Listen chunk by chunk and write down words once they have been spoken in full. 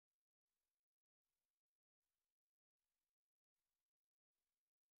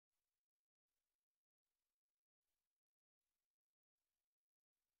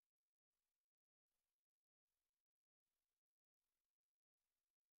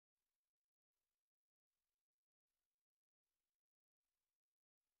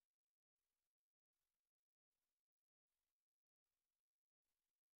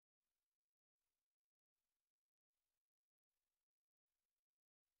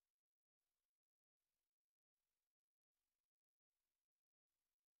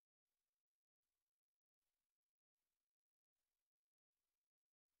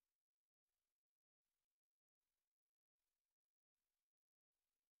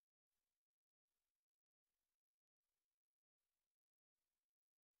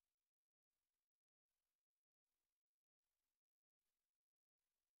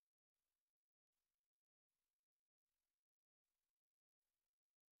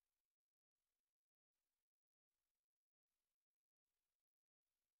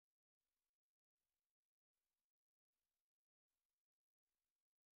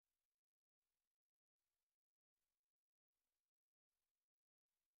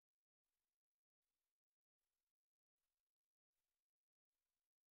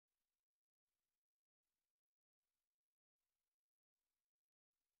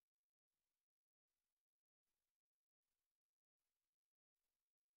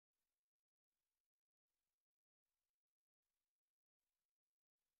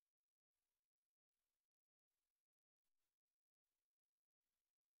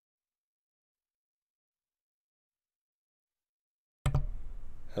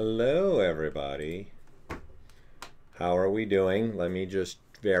Hello, everybody. How are we doing? Let me just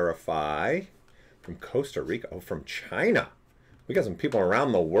verify. From Costa Rica. Oh, from China. We got some people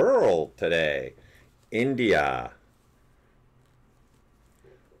around the world today. India.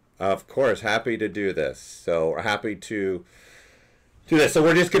 Of course, happy to do this. So we're happy to do this. So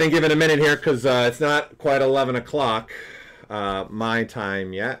we're just going to give it a minute here because it's not quite 11 o'clock my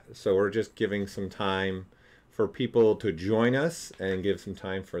time yet. So we're just giving some time for people to join us and give some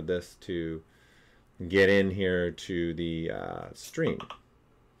time for this to get in here to the stream.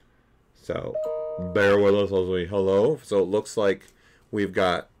 So bear with us as we hello. So it looks like we've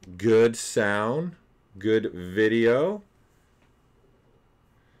got good sound, good video.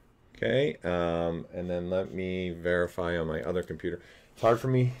 Okay, and then let me verify on my other computer. It's hard for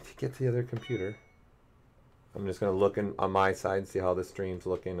me to get to the other computer. I'm just going to look on my side, see how the stream's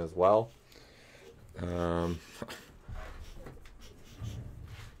looking as well.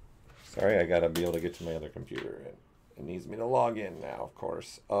 Sorry, I gotta be able to get to my other computer. It needs me to log in now, of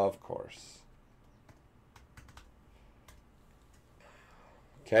course. Of course.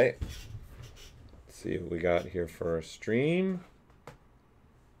 Okay. Let's see what we got here for a stream.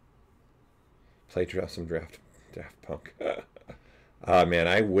 Play some Daft Punk. Man,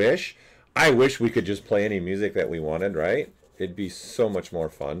 I wish we could just play any music that we wanted, right? It'd be so much more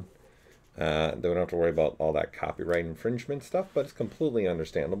fun. They don't have to worry about all that copyright infringement stuff, but it's completely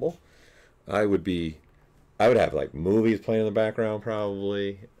understandable. I would have like movies playing in the background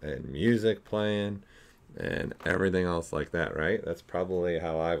probably, and music playing, and everything else like that, right? That's probably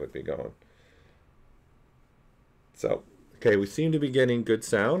how I would be going. So, okay, we seem to be getting good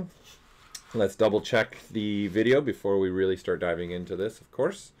sound. Let's double check the video before we really start diving into this, of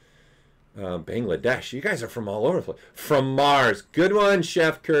course. Bangladesh, you guys are from all over the place. From Mars. Good one,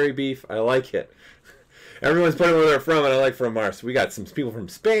 Chef Curry Beef. I like it. Everyone's putting where they're from, and I like from Mars. We got some people from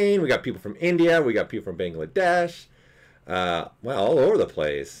Spain. We got people from India. We got people from Bangladesh. Well, all over the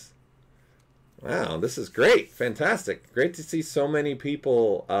place. Wow, this is great. Fantastic. Great to see so many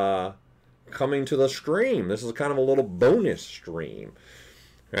people coming to the stream. This is kind of a little bonus stream,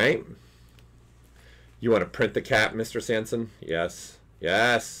 right? You want to print the cat, Mr. Sanson? Yes.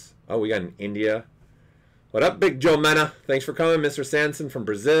 Yes. Oh, we got in India. What up, Big Joe Mena? Thanks for coming, Mr. Sanson from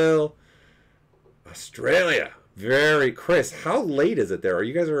Brazil. Australia. Very. Chris, how late is it there? Are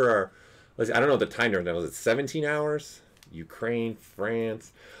you guys let's see, I don't know the time right now. Is it 17 hours? Ukraine,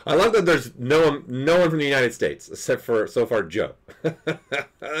 France. I love that there's no one from the United States except for so far Joe.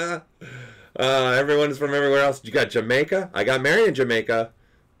 Everyone's from everywhere else. You got Jamaica. I got married in Jamaica.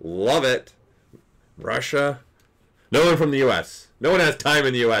 Love it. Russia. No one from the U.S. No one has time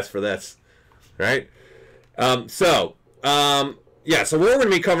in the U.S. for this, right? Yeah, so what we're going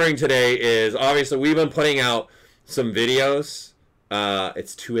to be covering today is, obviously, we've been putting out some videos.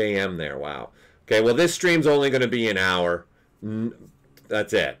 It's 2 a.m. there, wow. Okay, well, this stream's only going to be an hour.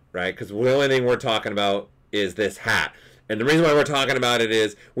 That's it, right? Because the only thing we're talking about is this hat. And the reason why we're talking about it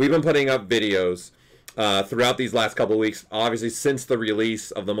is we've been putting up videos throughout these last couple of weeks, obviously since the release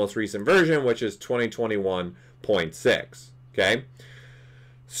of the most recent version, which is 2021.6. Okay,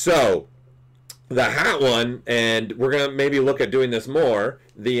 so the hat one, and we're gonna maybe look at doing this more.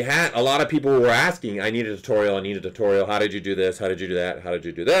 The hat, a lot of people were asking, I need a tutorial, how did you do this, how did you do that, how did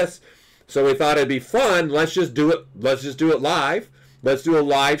you do this? So we thought it'd be fun. Let's just do it live. Let's do a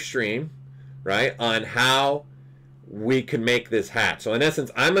live stream, right, on how we can make this hat. So in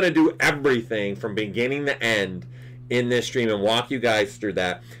essence, I'm going to do everything from beginning to end in this stream and walk you guys through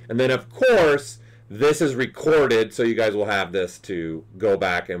that. And then, of course, this is recorded, so you guys will have this to go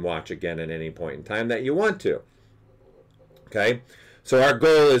back and watch again at any point in time that you want to. Okay? So our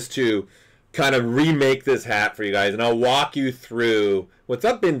goal is to kind of remake this hat for you guys, and I'll walk you through, what's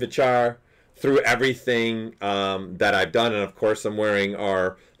up, Binvichar, through everything that I've done. And, of course, I'm wearing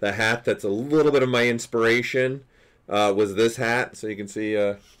the hat that's a little bit of my inspiration. Was this hat, so you can see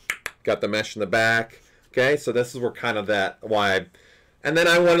got the mesh in the back. Okay, so this is where kind of and then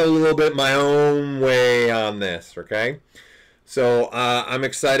I went a little bit my own way on this. Okay, so I'm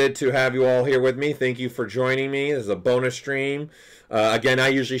excited to have you all here with me. Thank you for joining me. This is a bonus stream. Again, I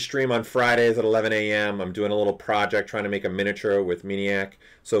usually stream on Fridays at 11 a.m. I'm doing a little project trying to make a miniature with Maniac.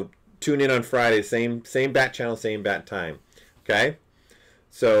 So tune in on Friday, same bat channel, same bat time. Okay,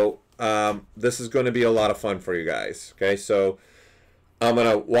 so this is going to be a lot of fun for you guys. Okay, so I'm going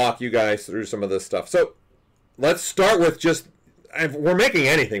to walk you guys through some of this stuff. So let's start with we're making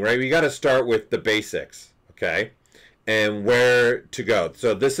anything, right? We got to start with the basics, okay, and where to go.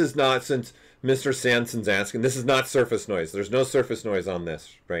 So this is not, since Mr. Sanson's asking, this is not surface noise. There's no surface noise on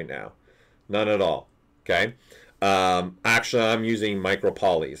this right now. None at all, okay? Actually, I'm using micro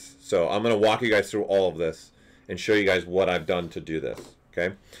polys. So I'm going to walk you guys through all of this and show you guys what I've done to do this.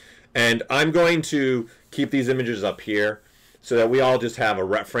 Okay. And I'm going to keep these images up here so that we all just have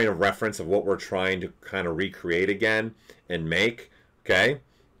a frame of reference of what we're trying to kind of recreate again and make. Okay.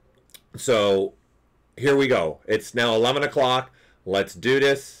 So here we go. It's now 11 o'clock. Let's do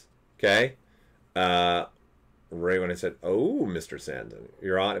this. Okay. Right when I said, "Oh, Mr. Sandon,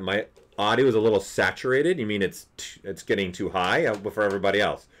 you're on." My audio is a little saturated. You mean it's getting too high for everybody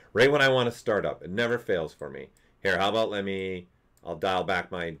else? Right when I want to start up, it never fails for me. Here, how about I'll dial back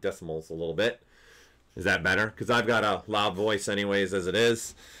my decimals a little bit. Is that better? Because I've got a loud voice anyways as it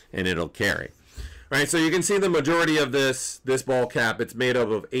is, and it'll carry. All right, so you can see the majority of this ball cap. It's made up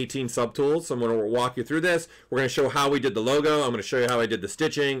of 18 subtools. So I'm going to walk you through this. We're going to show how we did the logo. I'm going to show you how I did the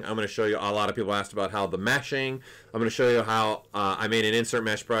stitching. I'm going to show you, a lot of people asked about how the meshing. I'm going to show you how I made an insert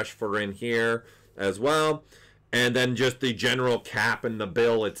mesh brush for in here as well. And then just the general cap and the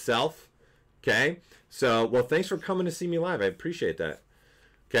bill itself. Okay, so, well, thanks for coming to see me live. I appreciate that.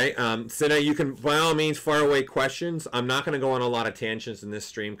 Okay, so now you can, by all means, fire away questions. I'm not going to go on a lot of tangents in this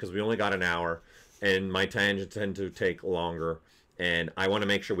stream because we only got an hour. And my tangents tend to take longer, and I want to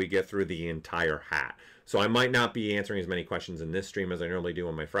make sure we get through the entire hat. So I might not be answering as many questions in this stream as I normally do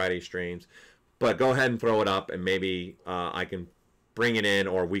on my Friday streams, but go ahead and throw it up, and maybe I can bring it in,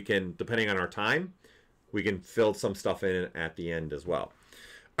 or we can, depending on our time, we can fill some stuff in at the end as well.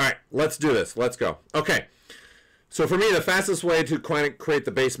 All right, let's do this. Let's go. Okay, so for me, the fastest way to create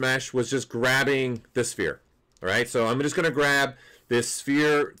the base mesh was just grabbing this sphere. All right, so I'm just going to grab this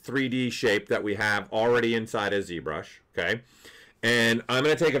sphere 3D shape that we have already inside of ZBrush, okay? And I'm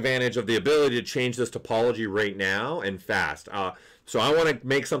going to take advantage of the ability to change this topology right now and fast. So I want to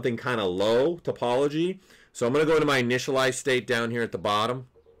make something kind of low topology. So I'm going to go into my initialize state down here at the bottom,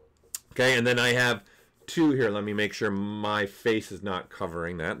 okay? And then I have two here. Let me make sure my face is not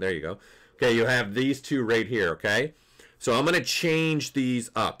covering that. There you go. Okay, you have these two right here, okay? So I'm going to change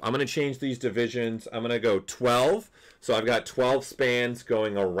these up. I'm going to change these divisions. I'm going to go 12. So I've got 12 spans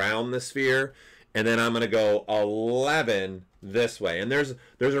going around the sphere, and then I'm going to go 11 this way. And there's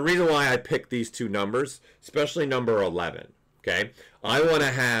a reason why I picked these two numbers, especially number 11, okay? I want to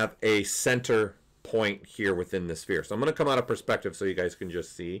have a center point here within the sphere. So I'm going to come out of perspective so you guys can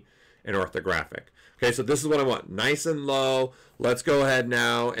just see an orthographic. Okay, so this is what I want, nice and low. Let's go ahead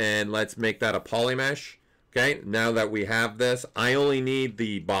now and let's make that a poly mesh. Okay, now that we have this, I only need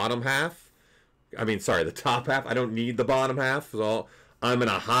the bottom half. The top half. I don't need the bottom half. So I'm going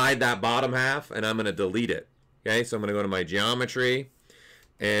to hide that bottom half, and I'm going to delete it. Okay, so I'm going to go to my geometry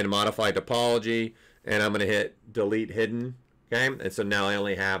and modify topology, and I'm going to hit delete hidden. Okay, and so now I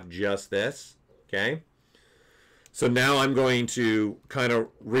only have just this. Okay, so now I'm going to kind of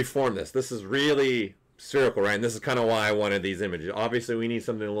reform this. This is really spherical, right? And this is kind of why I wanted these images. Obviously, we need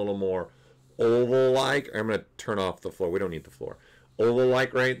something a little more oval-like. I'm going to turn off the floor. We don't need the floor.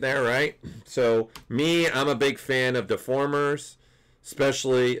 Oval-like right there, right? So me, I'm a big fan of deformers,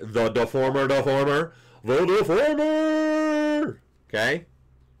 especially the deformer. Okay?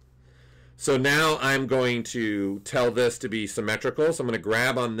 So now I'm going to tell this to be symmetrical. So I'm going to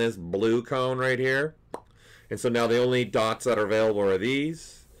grab on this blue cone right here. And so now the only dots that are available are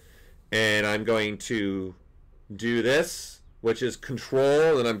these. And I'm going to do this, which is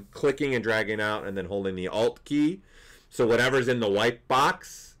control, and I'm clicking and dragging out and then holding the alt key. So whatever's in the white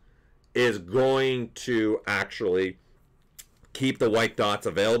box is going to actually keep the white dots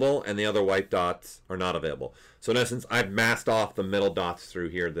available, and the other white dots are not available. So in essence, I've masked off the middle dots through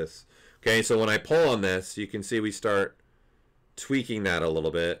here. Okay, so when I pull on this, you can see we start tweaking that a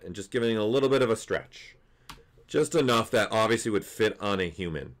little bit and just giving it a little bit of a stretch. Just enough that obviously would fit on a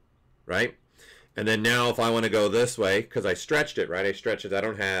human, right? And then now if I want to go this way, because I stretched it, right? I stretched it. I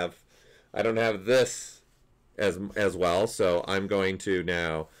don't have this as well. So I'm going to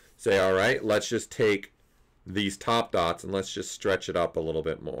now say, all right, let's just take these top dots and let's just stretch it up a little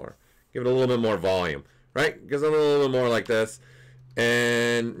bit more. Give it a little bit more volume, right? Gives it a little bit more like this.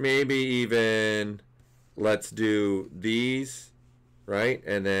 And maybe even let's do these, right?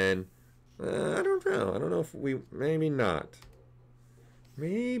 And then I don't know. I don't know if maybe not.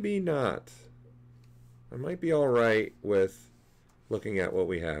 Maybe not. I might be all right with looking at what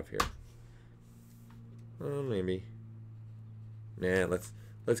we have here. Oh, maybe. Nah,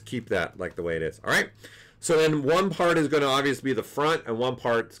 let's keep that like the way it is. All right. So then one part is going to obviously be the front, and one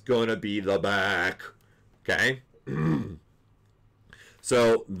part's going to be the back. Okay.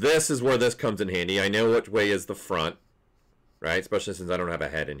 So this is where this comes in handy. I know which way is the front, right? Especially since I don't have a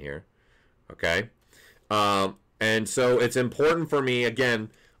head in here. Okay. And so it's important for me,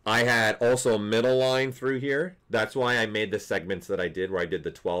 again, I had also a middle line through here. That's why I made the segments that I did, where I did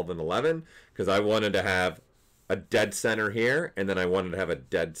the 12 and 11, because I wanted to have a dead center here, and then I wanted to have a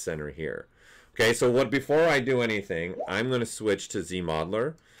dead center here. Okay, so before I do anything, I'm going to switch to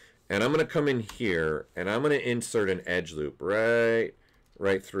ZModeler, and I'm going to come in here, and I'm going to insert an edge loop right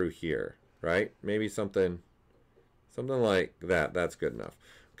through here, right? Maybe something like that. That's good enough.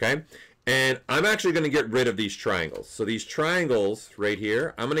 Okay, and I'm actually going to get rid of these triangles. So these triangles right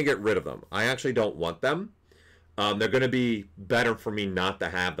here, I'm going to get rid of them. I actually don't want them. They're going to be better for me not to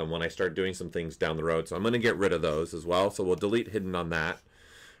have them when I start doing some things down the road. So I'm going to get rid of those as well. So we'll delete hidden on that.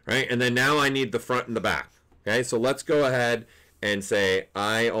 Right? And then now I need the front and the back. Okay, so let's go ahead and say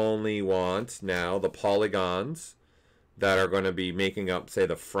I only want now the polygons that are going to be making up, say,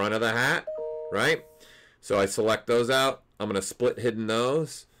 the front of the hat. Right? So I select those out. I'm going to split hidden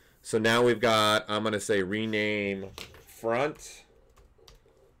those. So now we've got, I'm going to say rename front.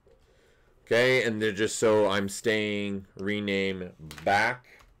 Okay, and they're just so I'm staying rename back.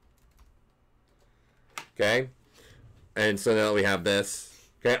 Okay, and so now we have this.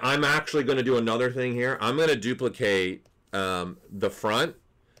 Okay, I'm actually going to do another thing here. I'm going to duplicate the front.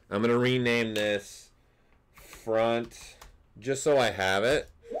 I'm going to rename this front just so I have it,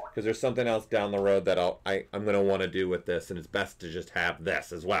 because there's something else down the road that I'm going to want to do with this, and it's best to just have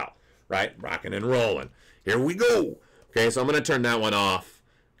this as well, right? Rocking and rolling. Here we go. Okay, so I'm going to turn that one off,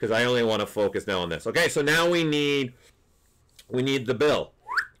 because I only want to focus now on this. Okay, so now we need the bill,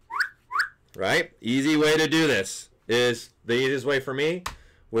 right? Easy way to do this is, the easiest way for me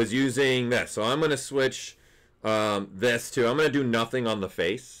was using this. So I'm going to switch this to, I'm going to do nothing on the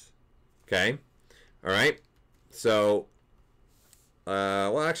face. Okay, all right. So,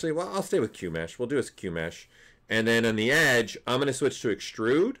 I'll stay with Q-Mesh. We'll do a Q-Mesh. And then on the edge, I'm going to switch to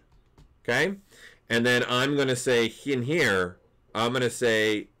extrude. Okay, and then I'm going to say in here, I'm going to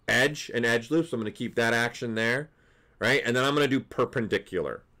say edge and edge loop. So I'm going to keep that action there, right? And then I'm going to do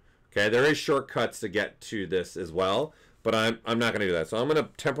perpendicular. Okay, there is shortcuts to get to this as well, but I'm not going to do that. So I'm going to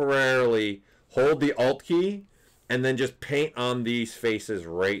temporarily hold the Alt key and then just paint on these faces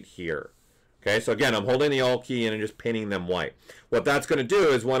right here. Okay, so again, I'm holding the Alt key and I'm just painting them white. What that's going to do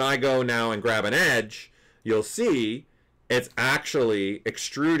is when I go now and grab an edge, you'll see it's actually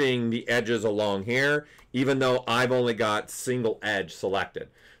extruding the edges along here, even though I've only got single edge selected.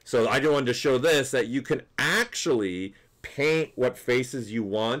 So I just wanted to show this, that you can actually paint what faces you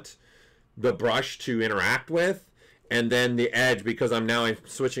want the brush to interact with, and then the edge, because I'm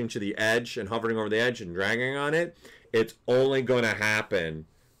switching to the edge and hovering over the edge and dragging on it, it's only going to happen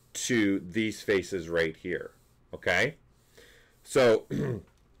to these faces right here. Okay, so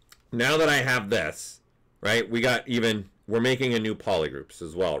now that I have this, right, we're making a new polygroups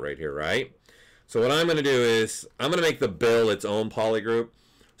as well right here, right? So what I'm going to do is I'm going to make the bill its own polygroup.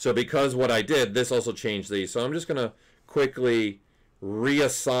 So because what I did, this also changed these. So I'm just going to quickly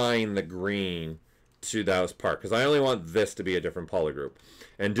reassign the green to that part, because I only want this to be a different polygroup.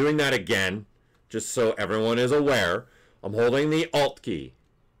 And doing that again, just so everyone is aware, I'm holding the Alt key.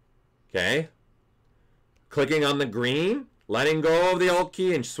 Okay? Clicking on the green, letting go of the Alt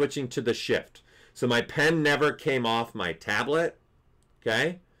key, and switching to the Shift. So my pen never came off my tablet.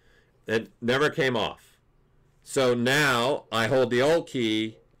 Okay? It never came off. So now I hold the Alt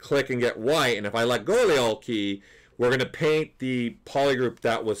key, click and get white, and if I let go of the Alt key, we're going to paint the polygroup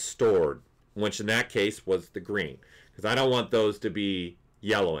that was stored, which in that case was the green, because I don't want those to be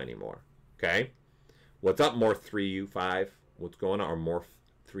yellow anymore. Okay? What's up, Morph 3U5? What's going on? Or Morph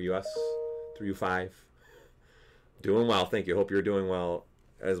 3US 3U5? Doing well, thank you. Hope you're doing well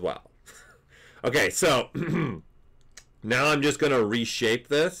as well. Okay, so now I'm just going to reshape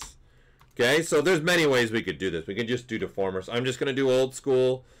this. Okay, so there's many ways we could do this. We could just do deformers. I'm just going to do old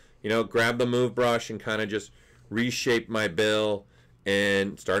school, grab the move brush and kind of just reshape my bill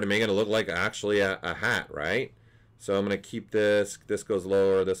and start making it look like actually a hat, right? So I'm going to keep this. This goes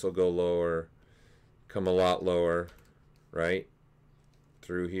lower. This will go lower. Come a lot lower, right?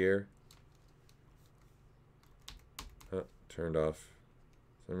 Through here. Oh, turned off.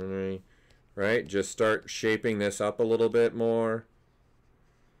 Right? Just start shaping this up a little bit more.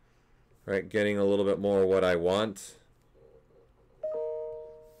 Right? Getting a little bit more what I want.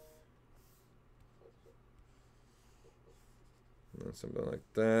 Something like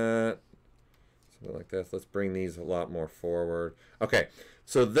that. Something like this. Let's bring these a lot more forward. Okay,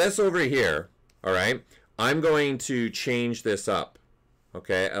 so this over here, all right, I'm going to change this up,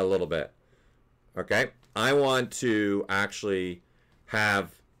 okay, a little bit. Okay, I want to actually have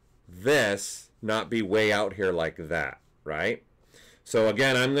this not be way out here like that, right? So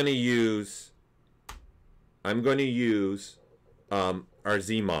again, I'm going to use our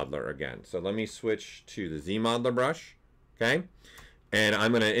Z modeler again. So let me switch to the Z modeler brush, okay? And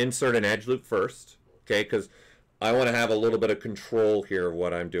I'm going to insert an edge loop first, okay? Because I want to have a little bit of control here of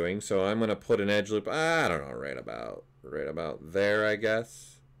what I'm doing. So I'm going to put an edge loop, I don't know, right about there, I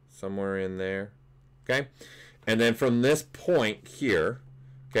guess. Somewhere in there, okay? And then from this point here,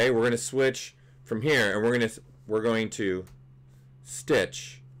 okay, we're going to switch from here, and we're going to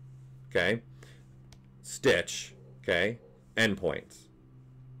stitch, okay? Stitch, okay? Endpoints.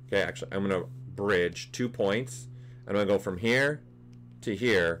 Okay, actually, I'm going to bridge 2 points. I'm going to go from here to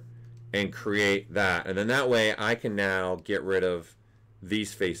here and create that. And then that way I can now get rid of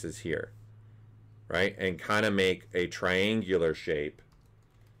these faces here, right? And kind of make a triangular shape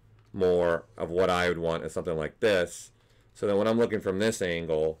more of what I would want is something like this. So that when I'm looking from this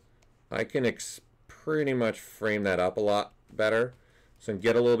angle, I can pretty much frame that up a lot better. So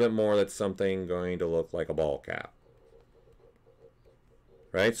get a little bit more that's something going to look like a ball cap.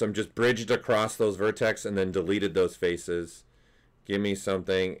 Right? So I'm just bridged across those vertex and then deleted those faces. Give me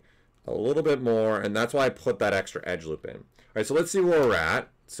something a little bit more, and that's why I put that extra edge loop in. All right, so let's see where we're at.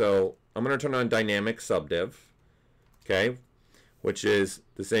 So I'm going to turn on dynamic subdiv, okay, which is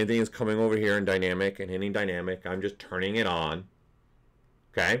the same thing as coming over here in dynamic and hitting dynamic. I'm just turning it on,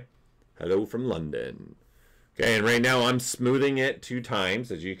 okay. Hello from London. Okay, and right now I'm smoothing it 2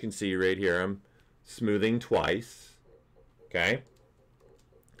 times. As you can see right here, I'm smoothing twice, okay.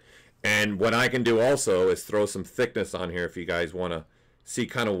 And what I can do also is throw some thickness on here if you guys want to see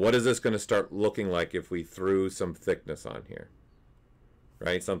kind of what is this going to start looking like if we threw some thickness on here,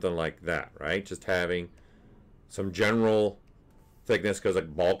 right? Something like that, right? Just having some general thickness, because a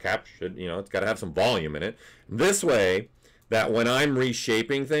ball cap should, you know, it's got to have some volume in it. This way that when I'm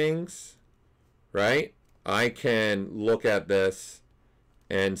reshaping things, right, I can look at this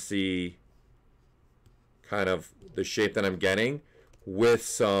and see kind of the shape that I'm getting with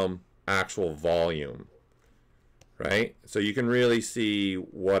some actual volume, right? So you can really see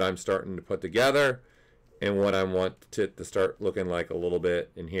what I'm starting to put together and what I want it to start looking like a little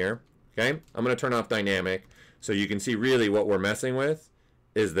bit in here, okay? I'm going to turn off dynamic so you can see really what we're messing with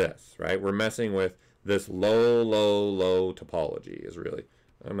is this, right? We're messing with this low topology is really,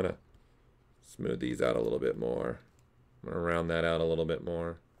 I'm going to smooth these out a little bit more. I'm going to round that out a little bit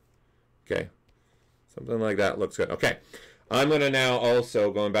more. Okay, something like that looks good. Okay. I'm going to now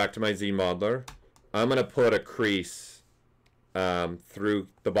also, going back to my Z modeler, I'm going to put a crease through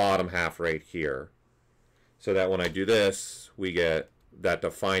the bottom half right here. So that when I do this, we get that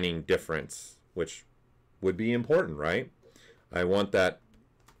defining difference, which would be important, right? I want that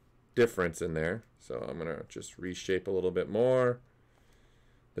difference in there. So I'm going to just reshape a little bit more.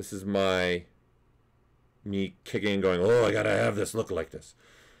 This is me kicking and going, oh, I got to have this look like this.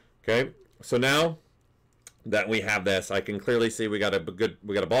 Okay, so now that we have this, I can clearly see we got a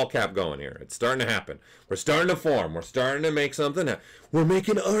ball cap going here. It's starting to happen. We're starting to form. We're starting to make something. We're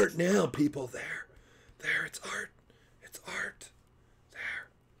making art now, people. There, it's art. It's art. There.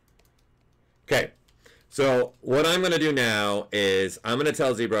 Okay. So what I'm going to do now is I'm going to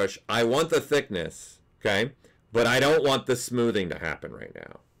tell ZBrush I want the thickness, okay, but I don't want the smoothing to happen right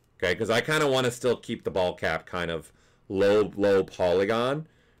now, okay, because I kind of want to still keep the ball cap kind of low polygon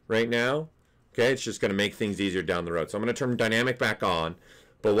right now. Okay, it's just going to make things easier down the road. So I'm going to turn dynamic back on.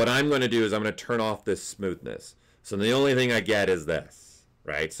 But what I'm going to do is I'm going to turn off this smoothness. So the only thing I get is this,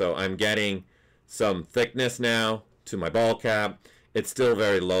 right? So I'm getting some thickness now to my ball cap. It's still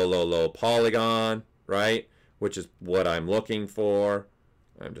very low polygon, right? Which is what I'm looking for.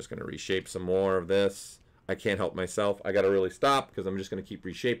 I'm just going to reshape some more of this. I can't help myself. I got to really stop because I'm just going to keep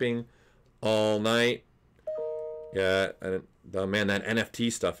reshaping all night. Yeah, and man, that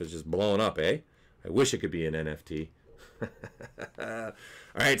NFT stuff is just blowing up, eh? I wish it could be an NFT. All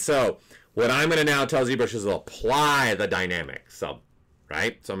right, so what I'm going to now tell ZBrush is to apply the dynamic sub,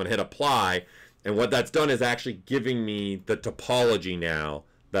 right? So I'm going to hit apply, and what that's done is actually giving me the topology now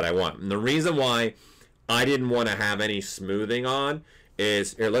that I want. And the reason why I didn't want to have any smoothing on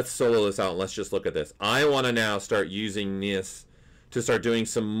is, here, let's solo this out and let's just look at this. I want to now start using this to start doing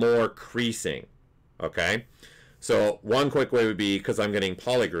some more creasing, okay? So one quick way would be, because I'm getting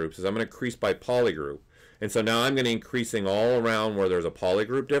polygroups, is I'm going to crease by polygroup. And so now I'm going to increasing all around where there's a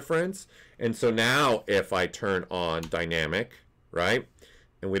polygroup difference. And so now if I turn on dynamic, right,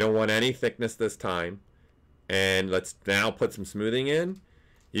 and we don't want any thickness this time, and let's now put some smoothing in,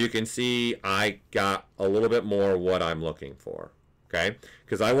 you can see I got a little bit more what I'm looking for, okay?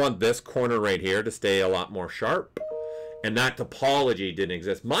 Because I want this corner right here to stay a lot more sharp, and that topology didn't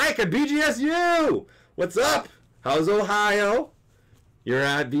exist. Mike at BGSU! What's up? How's Ohio? You're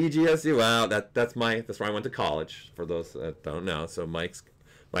at VGSU. Wow, that's where I went to college. For those that don't know, so Mike's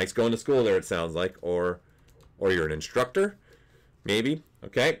going to school there. It sounds like, or you're an instructor, maybe.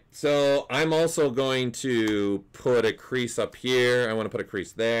 Okay, so I'm also going to put a crease up here. I want to put a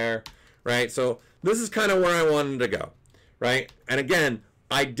crease there, right? So this is kind of where I wanted to go, right? And again,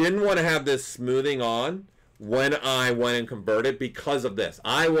 I didn't want to have this smoothing on when I went and converted because of this.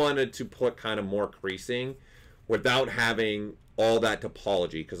 I wanted to put kind of more creasing without having all that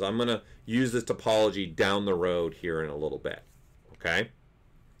topology, because I'm going to use this topology down the road here in a little bit, okay?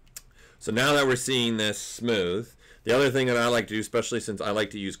 So now that we're seeing this smooth, the other thing that I like to do, especially since I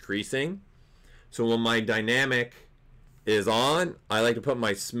like to use creasing, so when my dynamic is on, I like to put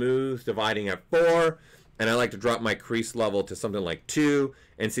my smooth dividing at 4, and I like to drop my crease level to something like 2,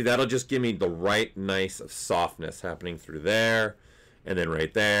 and see, that'll just give me the right nice softness happening through there, and then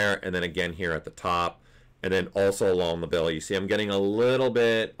right there, and then again here at the top, and then also along the bill. You see I'm getting a little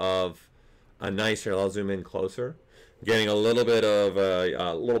bit of a nice, here, I'll zoom in closer, getting a little bit of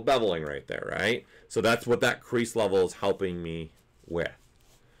a little beveling right there, right? So that's what that crease level is helping me with.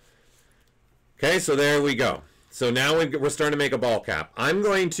 Okay, so there we go. So now we're starting to make a ball cap. I'm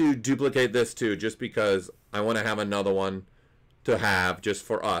going to duplicate this too, just because I want to have another one to have just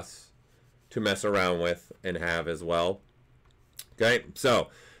for us to mess around with and have as well. Okay, so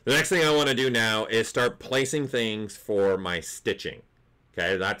the next thing I want to do now is start placing things for my stitching.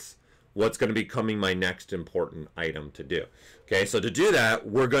 Okay, that's what's going to be becoming my next important item to do. Okay, so to do that,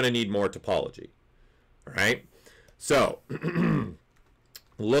 we're going to need more topology. All right, so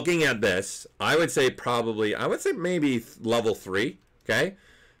looking at this, I would say maybe level 3. Okay,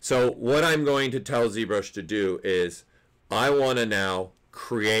 so what I'm going to tell ZBrush to do is I want to now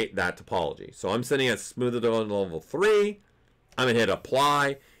create that topology. So I'm setting a smoother on level 3. I'm going to hit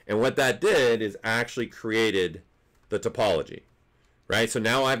apply, and what that did is actually created the topology. Right, so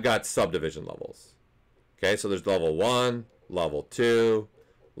now I've got subdivision levels. Okay, so there's level 1, level 2,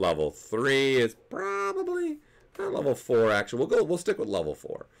 level 3 is probably level 4. Actually, we'll stick with level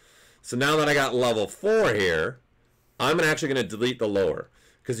 4. So now that I got level 4 here, I'm actually going to delete the lower,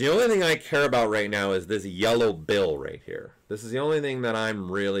 because the only thing I care about right now is this yellow bill right here. This is the only thing that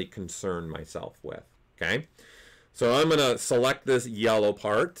I'm really concerned myself with. Okay, so I'm going to select this yellow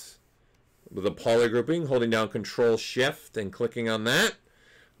part with a poly grouping, holding down Control Shift and clicking on that.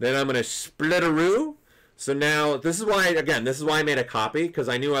 Then I'm going to splitteroo. So now this is why I made a copy, because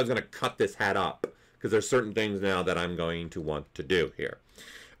I knew I was going to cut this hat up, because there's certain things now that I'm going to want to do here.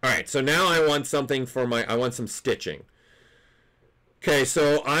 All right, so now I want something for I want some stitching. Okay,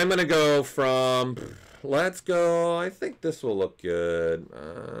 so I'm going to go from, let's go, I think this will look good.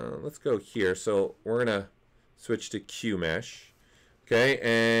 Let's go here. So we're going to switch to Q mesh. Okay,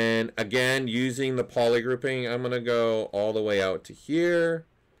 and again, using the poly grouping, I'm going to go all the way out to here.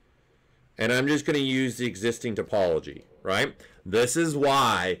 And I'm just going to use the existing topology, right? This is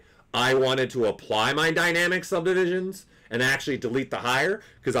why I wanted to apply my dynamic subdivisions and actually delete the higher,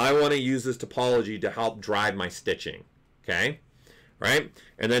 because I want to use this topology to help drive my stitching, okay? Right?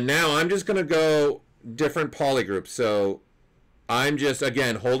 And then now I'm just going to go different poly groups. So I'm just,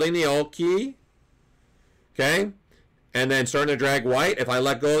 again, holding the Alt key, okay? And then starting to drag white. If I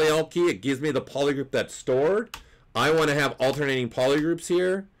let go of the Alt key, it gives me the poly group that's stored. I want to have alternating poly groups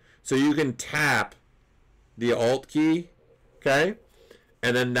here. So you can tap the Alt key, okay?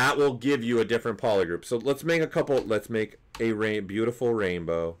 And then that will give you a different poly group. So let's make a beautiful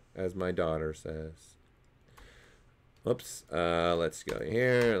rainbow, as my daughter says. Oops, let's go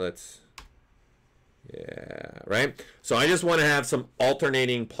here, yeah, right? So I just want to have some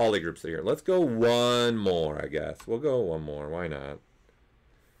alternating poly groups here. Let's go one more, I guess. We'll go one more, why not?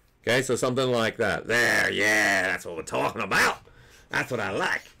 Okay, so something like that. There, yeah, that's what we're talking about. That's what I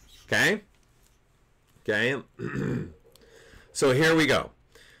like. Okay? Okay. So here we go.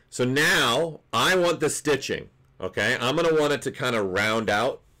 So now I want the stitching. Okay? I'm going to want it to kind of round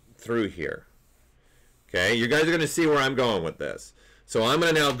out through here. Okay? You guys are going to see where I'm going with this. So I'm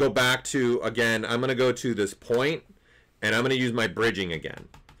going to now go back to, again, I'm going to go to this point, and I'm going to use my bridging again.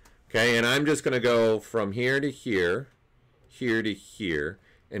 Okay? And I'm just going to go from here to here, here to here.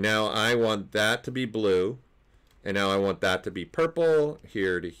 And now I want that to be blue. And now I want that to be purple,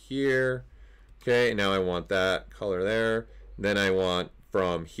 here to here. Okay, and now I want that color there. Then I want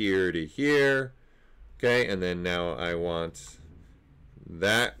from here to here. Okay, and then now I want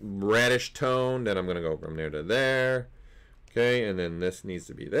that reddish tone. Then I'm going to go from there to there. Okay, and then this needs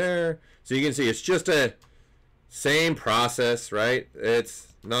to be there. So you can see it's just a same process, right?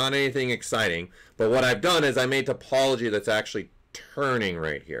 It's not anything exciting. But what I've done is I made topology that's actually turning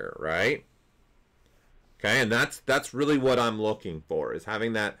right here, right? Okay, and that's really what I'm looking for, is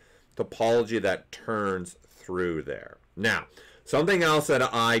having that topology that turns through there. Now, something else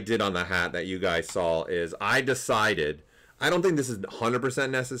that I did on the hat that you guys saw is I decided, I don't think this is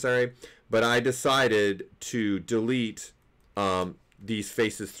 100% necessary, but I decided to delete these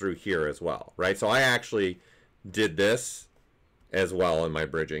faces through here as well, right? So I actually did this as well in my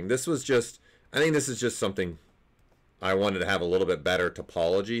bridging. This was just, I think this is just something I wanted to have a little bit better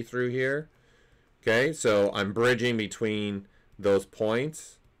topology through here. Okay, so I'm bridging between those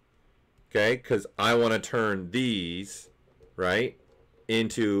points, okay, because I want to turn these, right,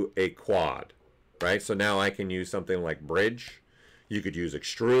 into a quad, right? So now I can use something like bridge. You could use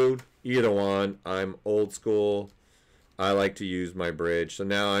extrude, either one. I'm old school. I like to use my bridge. So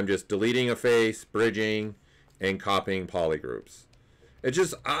now I'm just deleting a face, bridging, and copying polygroups. It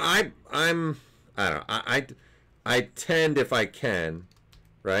just, I don't know, I tend, if I can,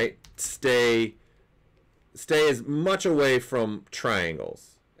 right, stay as much away from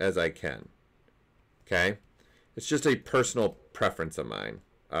triangles as I can. Okay, it's just a personal preference of mine.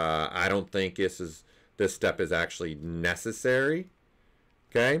 I don't think this step is actually necessary.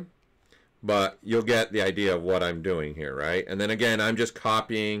 Okay, but you'll get the idea of what I'm doing here, right? And then again, I'm just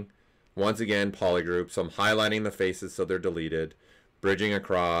copying, once again, polygroups. So I'm highlighting the faces so they're deleted, bridging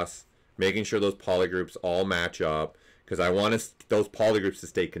across, making sure those polygroups all match up, because I want those polygroups to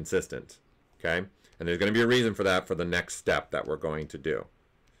stay consistent. Okay, and there's going to be a reason for that for the next step that we're going to do.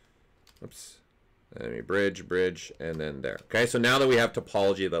 Oops. Let me bridge, and then there. Okay, so now that we have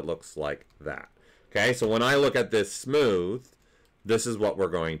topology that looks like that. Okay, so when I look at this smooth, this is what we're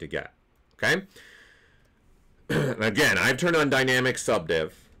going to get. Okay? And again, I've turned on dynamic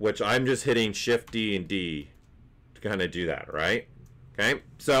subdiv, which I'm just hitting Shift D and D to kind of do that, right? Okay,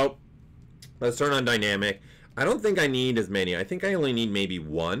 so let's turn on dynamic. I don't think I need as many. I think I only need maybe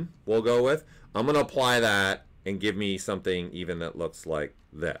one, we'll go with. I'm going to apply that and give me something even that looks like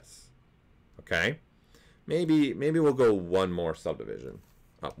this. Okay, maybe we'll go one more subdivision.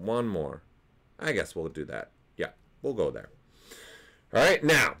 One more. I guess we'll do that. Yeah, we'll go there. All right,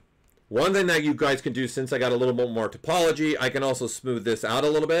 now, one thing that you guys can do, since I got a little bit more topology, I can also smooth this out a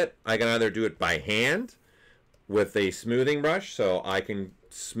little bit. I can either do it by hand with a smoothing brush, so I can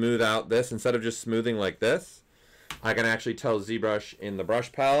smooth out this instead of just smoothing like this. I can actually tell ZBrush in the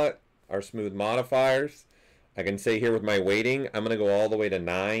brush palette, our smooth modifiers. I can say here with my weighting, I'm going to go all the way to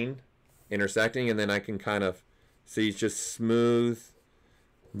 9. Intersecting, and then I can kind of see just smooth.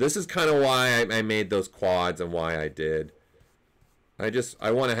 This is kind of why I made those quads and why I did.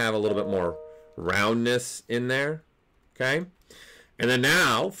 I want to have a little bit more roundness in there. Okay, and then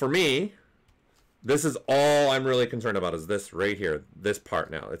now for me, this is all I'm really concerned about, is this right here, this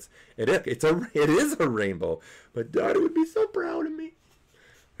part. Now it is a rainbow, but Daddy would be so proud of me.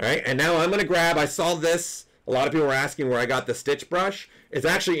 All right, and now I'm gonna grab. I saw this. A lot of people were asking where I got the stitch brush. It's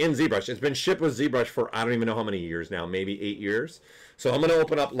actually in ZBrush. It's been shipped with ZBrush for I don't even know how many years now, maybe 8 years. So I'm going to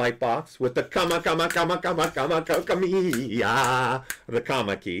open up Lightbox with the the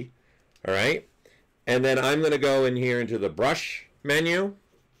comma key. All right. And then I'm going to go in here into the brush menu.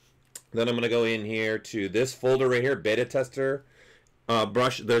 Then I'm going to go in here to this folder right here, beta tester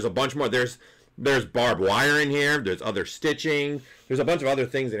brush. There's a bunch more. There's barbed wire in here. There's other stitching. There's a bunch of other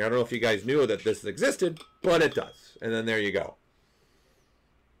things in here. I don't know if you guys knew that this existed, but it does. And then there you go.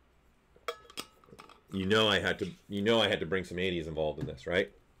 You know I had to bring some 80s involved in this, right?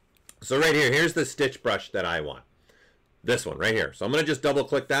 So right here, here's the stitch brush that I want. This one right here. So I'm going to just double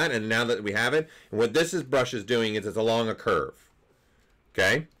click that, and now that we have it, and what this brush is doing is it's along a curve.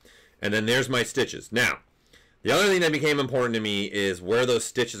 Okay? And then there's my stitches. Now, the other thing that became important to me is where those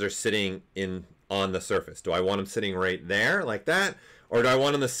stitches are sitting on the surface. Do I want them sitting right there like that, or do I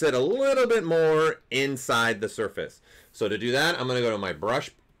want them to sit a little bit more inside the surface? So to do that, I'm going to go to my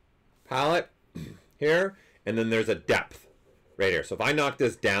brush palette here, and then there's a depth right here. So if I knock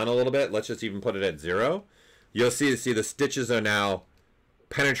this down a little bit, let's just even put it at 0, you'll see the stitches are now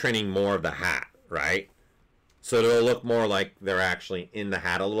penetrating more of the hat, right? So it'll look more like they're actually in the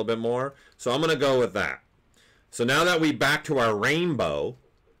hat a little bit more. So I'm going to go with that. So now that we back to our rainbow,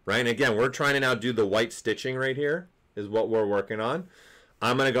 right? And again, we're trying to now do the white stitching right here is what we're working on.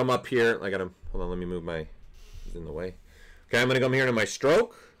 I'm going to come up here. Hold on, let me move it's in the way. Okay, I'm going to come here to my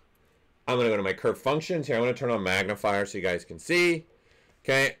stroke. I'm going to go to my curve functions here. I'm going to turn on magnifier so you guys can see.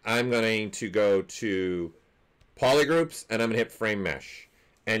 Okay, I'm going to go to polygroups, and I'm going to hit frame mesh.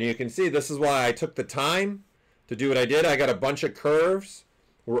 And you can see this is why I took the time to do what I did. I got a bunch of curves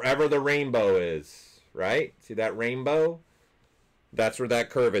wherever the rainbow is, right? See that rainbow? That's where that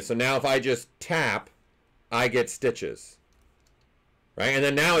curve is. So now if I just tap, I get stitches. right? And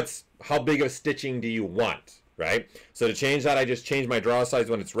then now it's how big of stitching do you want, right? So to change that, I just change my draw size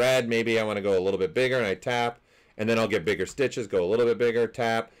when it's red. Maybe I want to go a little bit bigger, and I tap, and then I'll get bigger stitches, go a little bit bigger,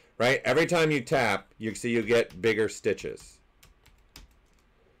 tap, right? Every time you tap, you see you get bigger stitches.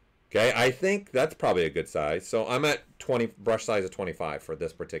 Okay, I think that's probably a good size. So I'm at 20, brush size of 25 for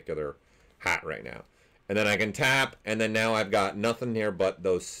this particular hat right now. And then I can tap, and then now I've got nothing here but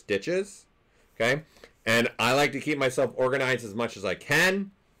those stitches. Okay, and I like to keep myself organized as much as I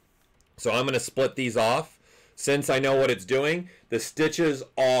can. So I'm going to split these off. Since I know what it's doing, the stitches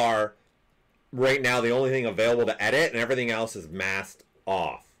are right now the only thing available to edit, and everything else is masked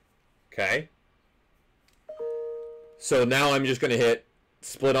off. Okay, so now I'm just going to hit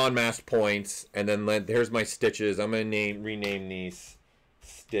split on masked points, and then here's my stitches. I'm going to rename these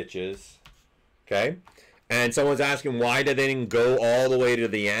stitches. Okay, and someone's asking why did they didn't go all the way to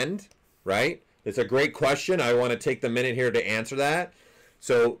the end, right? It's a great question. I want to take the minute here to answer that.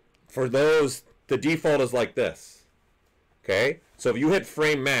 So for those, the default is like this. Okay, so if you hit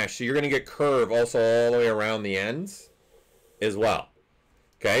frame mesh, so you're going to get curve also all the way around the ends as well.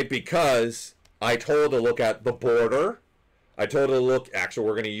 Okay, because I told to look at the border. I told her to look, actually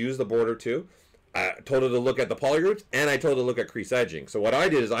we're going to use the border too. I told her to look at the polygroups, and I told her to look at crease edging. So what I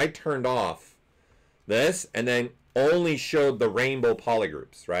did is I turned off this and then only showed the rainbow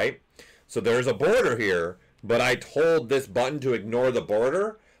polygroups, right? So there's a border here, but I told this button to ignore the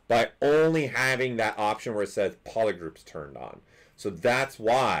border by only having that option where it says polygroups turned on. So that's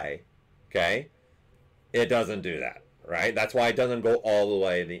why, okay, it doesn't do that, right? That's why it doesn't go all the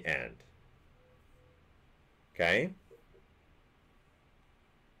way to the end. Okay?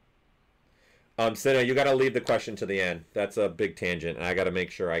 Sina, you got to leave the question to the end. That's a big tangent, and I got to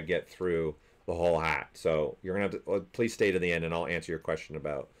make sure I get through the whole hat. So you're gonna have to please stay to the end, and I'll answer your question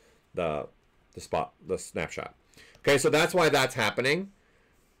about the snapshot. Okay, so that's why that's happening,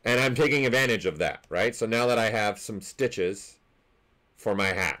 and I'm taking advantage of that, right? So now that I have some stitches for my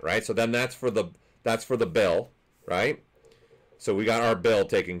hat, right? So then that's for the bill, right? So we got our bill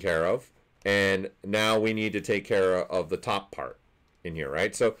taken care of, and now we need to take care of the top part in here,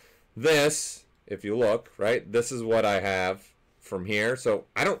 right? So this, if you look, right, this is what I have from here. So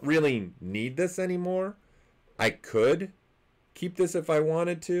I don't really need this anymore. I could keep this if I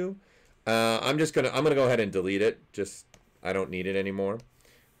wanted to. I'm gonna go ahead and delete it. Just, I don't need it anymore.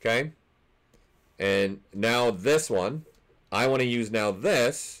 Okay. And now this one, I want to use now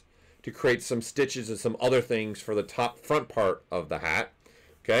this to create some stitches and some other things for the top front part of the hat.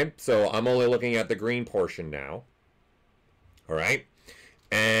 Okay. So I'm only looking at the green portion now. All right.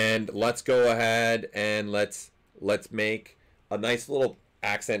 And let's go ahead and let's make a nice little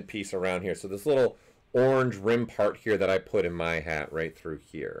accent piece around here. So this little orange rim part here that I put in my hat right through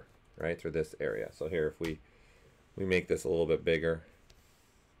here, right through this area. So here, if we make this a little bit bigger.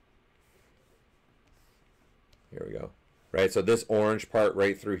 Here we go. Right, so this orange part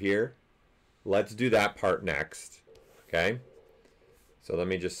right through here. Let's do that part next. Okay. So let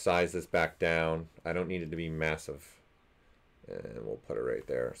me just size this back down. I don't need it to be massive. And we'll put it right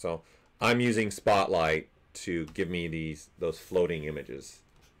there. So I'm using Spotlight to give me those floating images.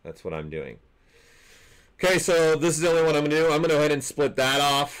 That's what I'm doing. Okay, so this is the only one I'm going to do. I'm going to go ahead and split that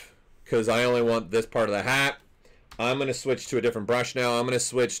off because I only want this part of the hat. I'm going to switch to a different brush now. I'm going to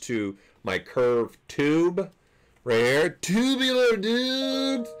switch to my curved tube right here. Tubular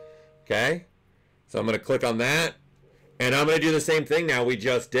dudes. Okay, so I'm going to click on that. And I'm going to do the same thing now we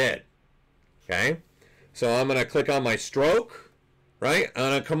just did. Okay. So I'm going to click on my stroke, right? I'm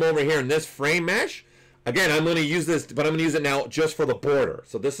going to come over here in this frame mesh. Again, I'm going to use this, but I'm going to use it now just for the border.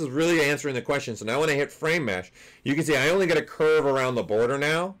 So this is really answering the question. So now when I hit frame mesh, you can see I only get a curve around the border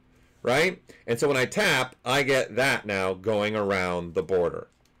now, right? And so when I tap, I get that now going around the border,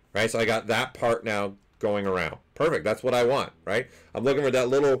 right? So I got that part now going around. Perfect. That's what I want, right? I'm looking for that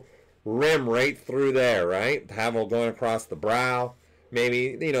little rim right through there, right? Have it going across the brow.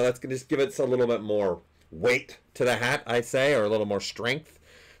 Maybe, you know, let's just give it a little bit more weight to the hat, I'd say, or a little more strength.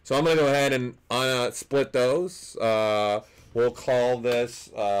 So I'm going to go ahead and split those. We'll call this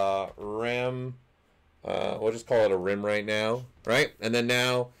rim. We'll just call it a rim right now, right? And then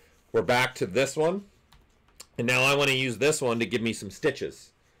now we're back to this one. And now I want to use this one to give me some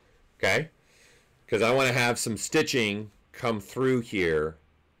stitches, okay? Because I want to have some stitching come through here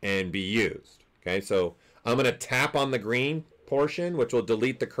and be used, okay? So I'm going to tap on the green portion, which will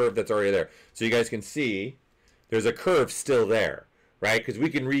delete the curve that's already there. So you guys can see there's a curve still there, right? Because we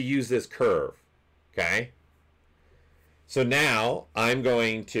can reuse this curve, okay? So now I'm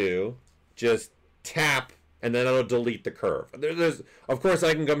going to just tap, and then it'll delete the curve. Of course,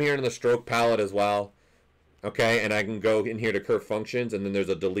 I can come here into the stroke palette as well. Okay, and I can go in here to curve functions, and then there's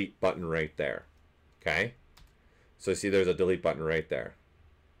a delete button right there. Okay, so see there's a delete button right there.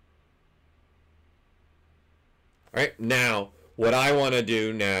 All right, now what I want to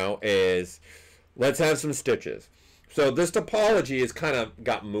do now is let's have some stitches. So this topology is kind of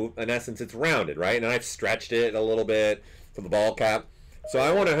got moved. In essence, it's rounded, right? And I've stretched it a little bit for the ball cap. So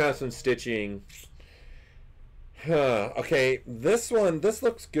I want to have some stitching. Okay, this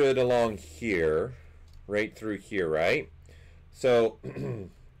looks good along here, right through here, right? So I'm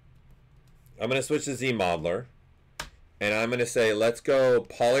going to switch to Z Modeler, and I'm going to say let's go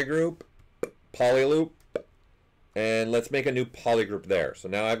polygroup, polyloop, and let's make a new polygroup there. So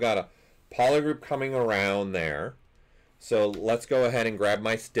now I've got a polygroup coming around there. So let's go ahead and grab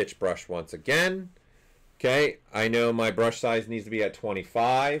my stitch brush once again. Okay, I know my brush size needs to be at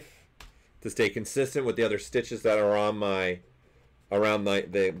 25 to stay consistent with the other stitches that are on my around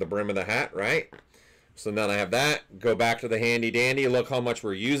the brim of the hat, right? So now that I have that, go back to the handy dandy. Look how much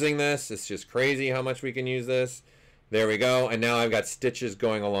we're using this. It's just crazy how much we can use this. There we go. And now I've got stitches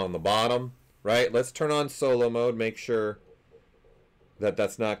going along the bottom, right? Let's turn on solo mode, make sure that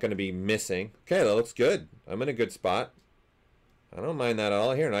that's not going to be missing. Okay, that looks good. I'm in a good spot. I don't mind that at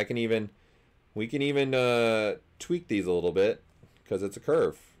all here, and we can even tweak these a little bit because it's a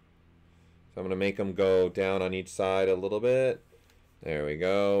curve. So I'm going to make them go down on each side a little bit. There we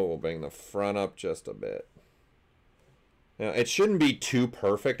go. We'll bring the front up just a bit. Now, it shouldn't be too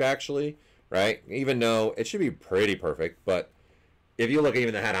perfect, actually, right? Even though it should be pretty perfect, but if you look at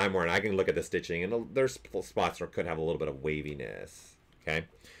even the hat I'm wearing, I can look at the stitching, and there's spots where it could have a little bit of waviness, okay?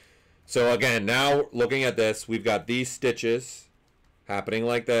 So again, now looking at this, we've got these stitches happening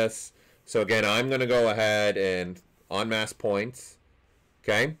like this. So again, I'm going to go ahead and en masse points,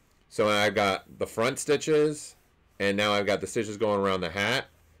 okay? So I've got the front stitches, and now I've got the stitches going around the hat.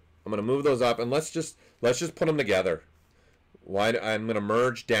 I'm going to move those up, and let's just put them together. I'm going to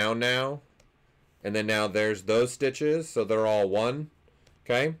merge down now, and then now there's those stitches, so they're all one,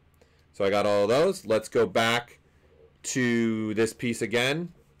 okay? So I got all of those. Let's go back to this piece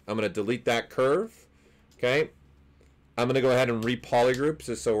again. I'm going to delete that curve, okay? I'm going to go ahead and re-polygroup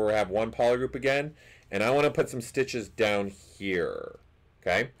so we have one polygroup again, and I want to put some stitches down here,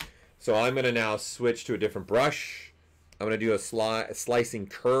 okay? So I'm going to now switch to a different brush. I'm going to do a slicing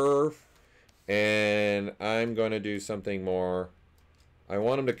curve, and I'm going to do something more. I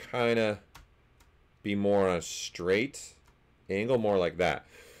want them to kind of be more on a straight angle, more like that.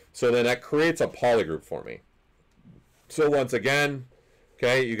 So then that creates a polygroup for me. So once again,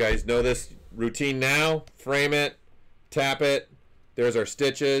 okay, you guys know this routine now. Frame it, tap it. There's our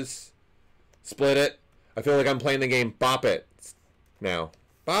stitches. Split it. I feel like I'm playing the game Bop It now.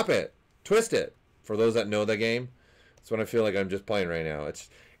 Bop it. Twist it. For those that know the game, that's what I feel like I'm just playing right now.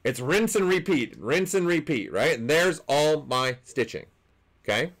 It's rinse and repeat. Rinse and repeat, right? And there's all my stitching.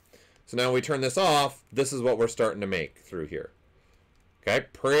 Okay? So now we turn this off. This is what we're starting to make through here. Okay?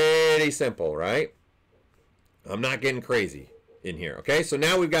 Pretty simple, right? I'm not getting crazy in here. Okay? So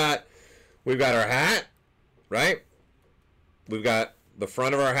now we've got our hat, right? We've got the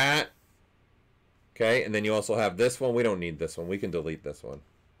front of our hat. Okay? And then you also have this one. We don't need this one. We can delete this one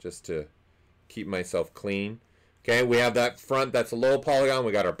just to keep myself clean. Okay? We have that front. That's a low polygon.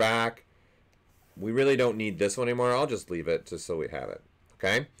 We got our back. We really don't need this one anymore. I'll just leave it just so we have it.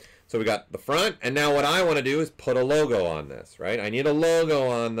 Okay? So we got the front, and now what I want to do is put a logo on this, right? I need a logo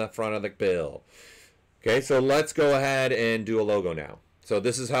on the front of the bill. Okay, so let's go ahead and do a logo now. So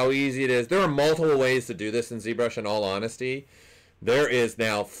this is how easy it is. There are multiple ways to do this in ZBrush, in all honesty. There is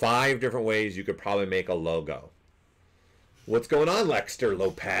now 5 different ways you could probably make a logo. What's going on, Lexter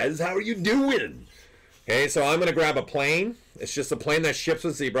Lopez? How are you doing? Okay, so I'm going to grab a plane. It's just a plane that ships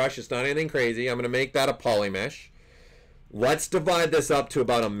with ZBrush. It's not anything crazy. I'm going to make that a polymesh. Let's divide this up to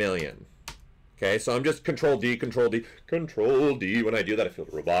about 1,000,000. Okay, so I'm just Control D, Control D, Control D. When I do that, I feel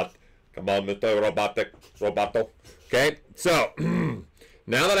the robot. Come on, Mr. Roboto. Okay, so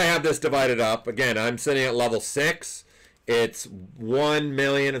now that I have this divided up, again, I'm sitting at level 6. It's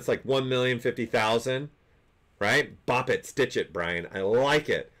 1,000,000. It's like 1,050,000, right? Bop it, stitch it, Brian. I like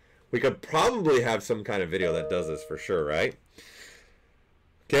it. We could probably have some kind of video that does this for sure, right?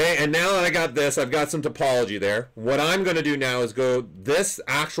 Okay, and now that I got this, I've got some topology there. What I'm going to do now is go, this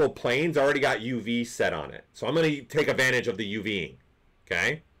actual plane's already got UV set on it. So I'm going to take advantage of the UVing,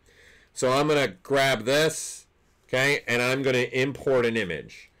 okay? So I'm going to grab this, okay, and I'm going to import an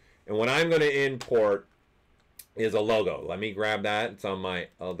image. And what I'm going to import is a logo. Let me grab that. It's on my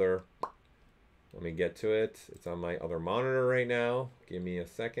other, let me get to it. It's on my other monitor right now. Give me a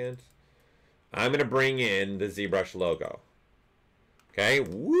second. I'm going to bring in the ZBrush logo. Okay,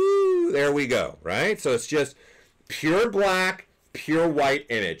 woo, there we go, right? So it's just pure black, pure white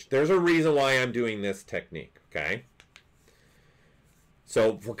image. There's a reason why I'm doing this technique, okay?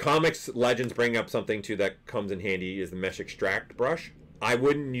 So for comics, legends bring up something too that comes in handy is the mesh extract brush. I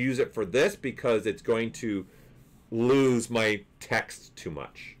wouldn't use it for this because it's going to lose my text too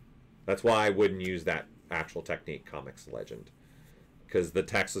much. That's why I wouldn't use that actual technique, comics legend, because the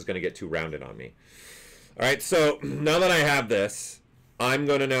text is going to get too rounded on me. All right, so now that I have this, I'm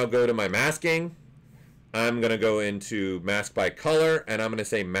going to now go to my masking. I'm going to go into mask by color, and I'm going to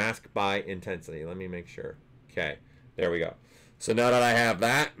say mask by intensity. Let me make sure. Okay, there we go. So now that I have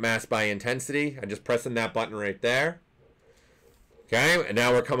that, mask by intensity, I'm just pressing that button right there. Okay, and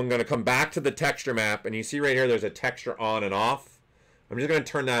now we're going to come back to the texture map, and you see right here there's a texture on and off. I'm just going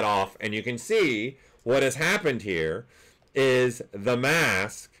to turn that off, and you can see what has happened here is the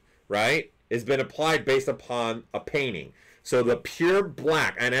mask, right, has been applied based upon a painting. So the pure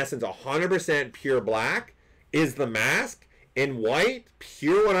black, in essence 100% pure black, is the mask. In white,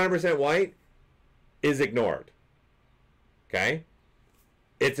 pure 100% white, is ignored. Okay?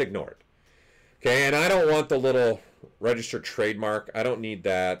 It's ignored. Okay, and I don't want the little registered trademark. I don't need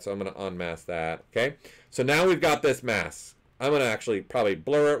that, so I'm going to unmask that. Okay? So now we've got this mask. I'm going to actually probably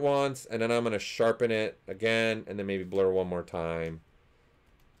blur it once, and then I'm going to sharpen it again, and then maybe blur one more time.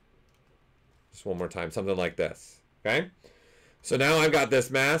 Just one more time, something like this. Okay? So now I've got this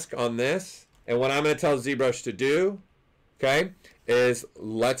mask on this, and what I'm going to tell ZBrush to do, okay, is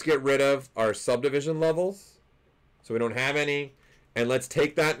let's get rid of our subdivision levels, so we don't have any, and let's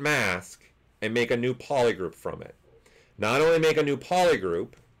take that mask and make a new polygroup from it. Not only make a new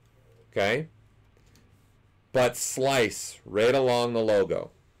polygroup, okay, but slice right along the logo.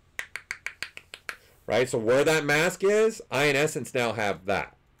 Right, so where that mask is, I in essence now have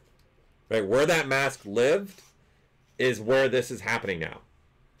that. Right, where that mask lived is where this is happening now.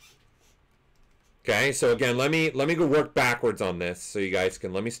 Okay, so again, let me go work backwards on this so you guys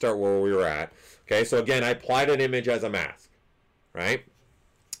can, let me start where we were at. Okay, so again, I applied an image as a mask, right?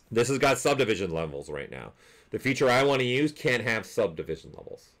 This has got subdivision levels right now. The feature I want to use can't have subdivision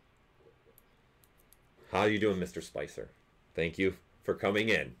levels. How are you doing, Mr. Spicer? Thank you for coming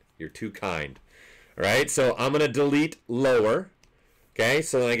in. You're too kind. All right, so I'm going to delete lower. Okay,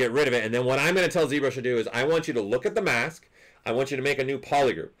 so then I get rid of it. And then what I'm going to tell ZBrush to do is I want you to look at the mask. I want you to make a new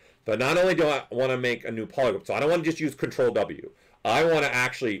polygroup. But not only do I want to make a new polygroup, so I don't want to just use Control W. I want to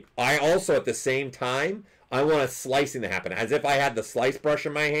actually, I also at the same time, I want a slicing to happen. As if I had the slice brush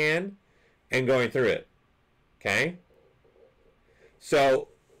in my hand and going through it. Okay? So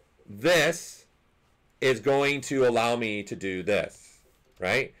this is going to allow me to do this,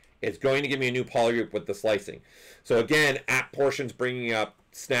 right? It's going to give me a new polygroup with the slicing. So again, at portions bringing up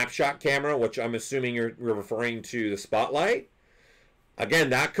snapshot camera, which I'm assuming you're referring to the spotlight. Again,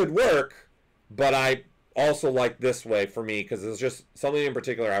 that could work, but I also like this way for me because it's just something in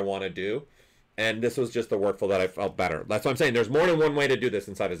particular I want to do. And this was just the workflow that I felt better. That's what I'm saying. There's more than one way to do this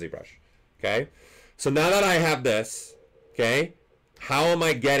inside of ZBrush. Okay? So now that I have this, okay, how am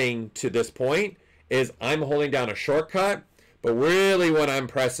I getting to this point? Is I'm holding down a shortcut, but really what I'm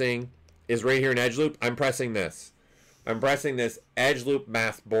pressing is right here in Edge Loop. I'm pressing this. I'm pressing this Edge Loop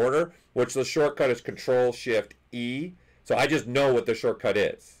Mask Border, which the shortcut is Control-Shift-E. So I just know what the shortcut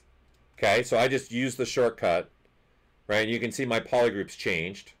is. Okay, so I just use the shortcut, right? And you can see my polygroups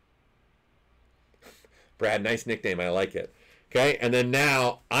changed. Brad, nice nickname. I like it. Okay, and then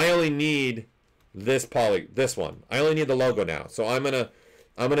now I only need this one. I only need the logo now. So I'm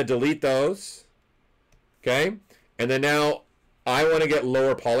gonna delete those. Okay, and then now I want to get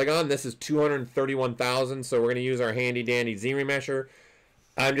lower polygon. This is 231,000, so we're going to use our handy dandy Z-remesher.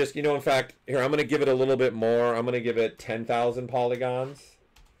 I'm just, you know, in fact, here, I'm going to give it a little bit more. I'm going to give it 10,000 polygons,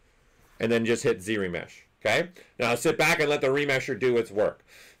 and then just hit Z-remesh, okay? Now sit back and let the remesher do its work.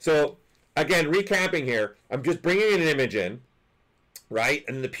 So, again, recapping here, I'm just bringing an image in, right?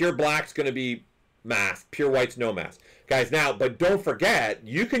 And the pure black's going to be mask, pure white's no mask. Guys, now, but don't forget,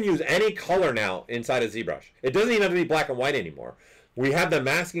 you can use any color now inside of ZBrush. It doesn't even have to be black and white anymore. We have the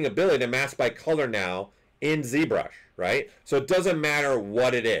masking ability to mask by color now in ZBrush, right? So it doesn't matter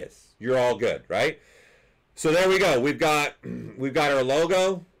what it is. You're all good, right? So there we go. We've got our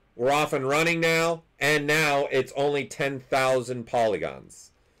logo. We're off and running now. And now it's only 10,000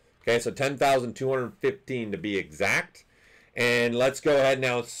 polygons. Okay, so 10,215 to be exact. And let's go ahead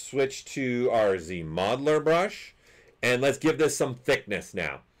now and switch to our Z Modeler brush. And let's give this some thickness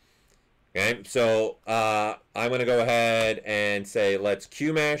now. Okay, so I'm going to go ahead and say let's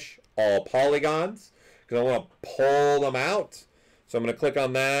Q-mesh all polygons because I want to pull them out. So I'm going to click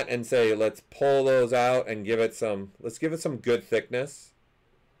on that and say, let's pull those out and give it some, let's give it some good thickness.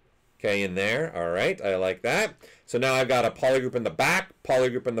 Okay, in there. All right, I like that. So now I've got a polygroup in the back,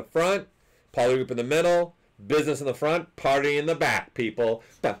 polygroup in the front, polygroup in the middle, business in the front, party in the back, people.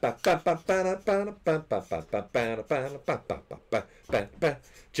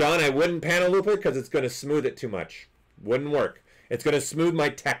 John, I wouldn't panel loop it because it's going to smooth it too much. Wouldn't work. It's going to smooth my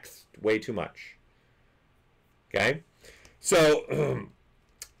text way too much. Okay? So,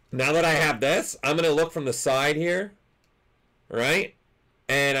 now that I have this, I'm going to look from the side here. Right?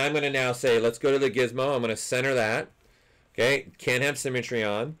 And I'm going to now say, let's go to the gizmo. I'm going to center that. Okay? Can't have symmetry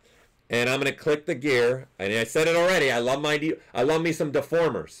on. And I'm going to click the gear. And I said it already. I love me some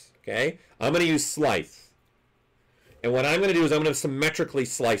deformers. Okay? I'm going to use slice. And what I'm going to do is I'm going to symmetrically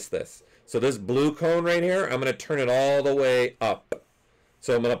slice this. So this blue cone right here, I'm going to turn it all the way up.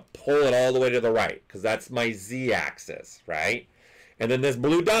 So I'm going to pull it all the way to the right because that's my z-axis, right? And then this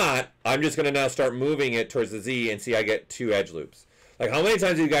blue dot, I'm just going to now start moving it towards the z and see I get 2 edge loops. Like how many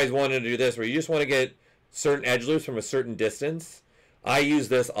times have you guys wanted to do this where you just want to get certain edge loops from a certain distance? I use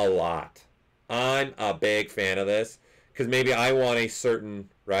this a lot. I'm a big fan of this because maybe I want a certain,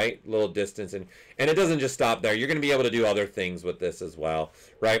 right, little distance. And it doesn't just stop there. You're going to be able to do other things with this as well,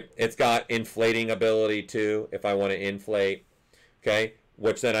 right? It's got inflating ability too if I want to inflate, okay?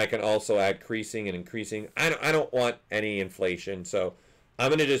 Which then I can also add creasing and increasing. I don't want any inflation, so I'm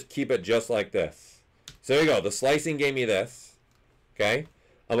going to just keep it just like this. So there you go. The slicing gave me this, okay?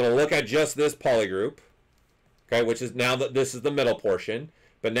 I'm going to look at just this polygroup, okay, which is now that this is the middle portion,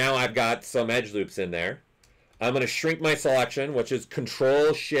 but now I've got some edge loops in there. I'm going to shrink my selection, which is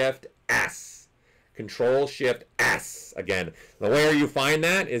Control-Shift-S. Control-Shift-S. Again, the way you find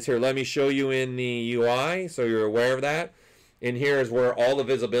that is here. Let me show you in the UI so you're aware of that. In here is where all the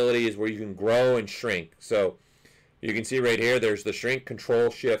visibility is where you can grow and shrink. So you can see right here, there's the shrink,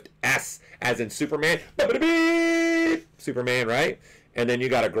 Control-Shift-S, as in Superman. Superman, right? And then you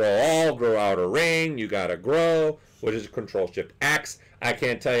got to grow all, grow outer ring. You got to grow, which is Control-Shift-X. I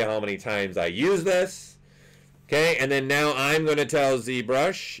can't tell you how many times I use this. Okay, and then now I'm going to tell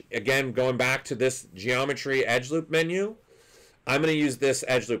ZBrush, again, going back to this geometry edge loop menu, I'm going to use this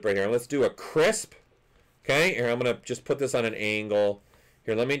edge loop right here. Let's do a crisp. Okay, here I'm going to just put this on an angle.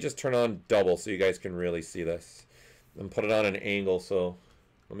 Here, let me just turn on double so you guys can really see this. And put it on an angle, so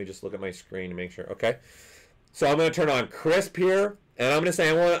let me just look at my screen to make sure. Okay, so I'm going to turn on crisp here, and I'm going to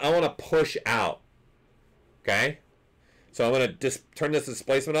say I want to push out. Okay, so I'm going to just turn this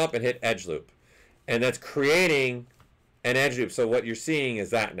displacement up and hit edge loop. And that's creating an edge loop. So what you're seeing is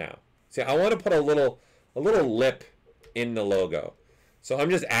that now. See, I want to put a little lip in the logo. So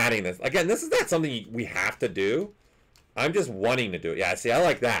I'm just adding this. Again, this is not something we have to do. I'm just wanting to do it. Yeah, see, I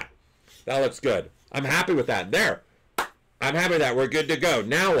like that. That looks good. I'm happy with that. There. I'm happy with that. We're good to go.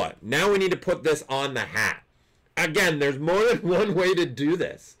 Now what? Now we need to put this on the hat. Again, there's more than one way to do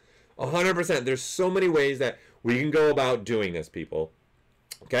this. 100%. There's so many ways that we can go about doing this, people.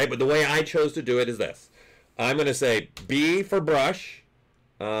 Okay, but the way I chose to do it is this. I'm going to say B for brush.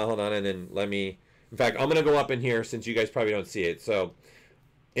 Hold on, and then let me... In fact, I'm going to go up in here since you guys probably don't see it. So,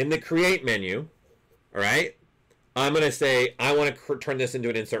 in the Create menu, all right, I'm going to say I want to turn this into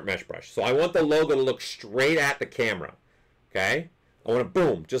an insert mesh brush. So, I want the logo to look straight at the camera. Okay? I want to,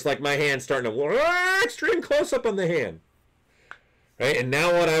 boom, just like my hand starting to... Extreme close-up on the hand. Right? And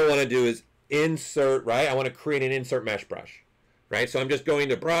now what I want to do is insert, right? I want to create an insert mesh brush. Right, so I'm just going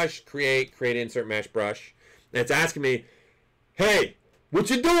to brush, create insert mesh brush. And it's asking me, hey, what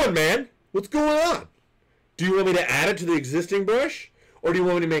you doing, man? What's going on? Do you want me to add it to the existing brush? Or do you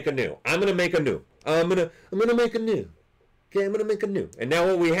want me to make a new? I'm going to make a new. I'm gonna make a new. Okay, I'm going to make a new. And now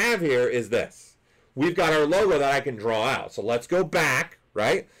what we have here is this. We've got our logo that I can draw out. So let's go back,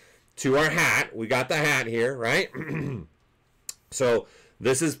 right, to our hat. We got the hat here, right? So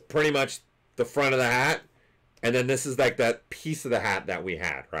this is pretty much the front of the hat. And then this is like that piece of the hat that we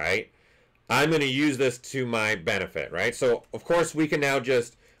had, right? I'm going to use this to my benefit, right? So, of course, we can now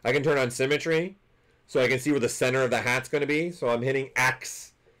just, I can turn on symmetry so I can see where the center of the hat's going to be. So I'm hitting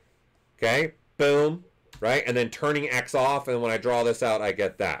X, okay? Boom, right? And then turning X off, and when I draw this out, I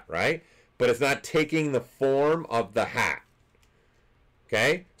get that, right? But it's not taking the form of the hat,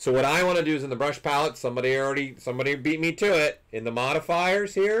 okay? So what I want to do is in the brush palette, somebody beat me to it. In the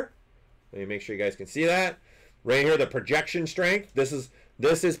modifiers here, let me make sure you guys can see that. Right here, the projection strength.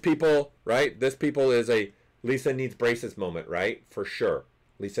 This is people, right? This people is a Lisa needs braces moment, right? For sure.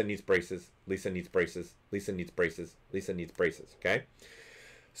 Lisa needs braces. Lisa needs braces. Lisa needs braces. Lisa needs braces, okay?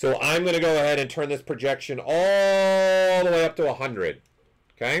 So I'm going to go ahead and turn this projection all the way up to 100,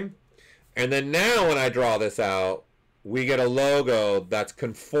 okay? And then now when I draw this out, we get a logo that's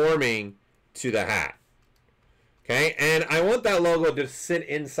conforming to the hat. Okay, and I want that logo to sit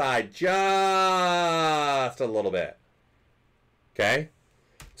inside just a little bit. Okay,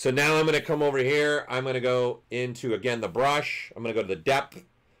 so now I'm going to come over here. I'm going to go into, again, the brush. I'm going to go to the depth.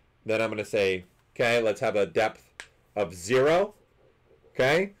 Then I'm going to say, okay, let's have a depth of 0.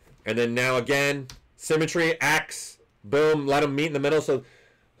 Okay, and then now again, symmetry, X, boom, let them meet in the middle. So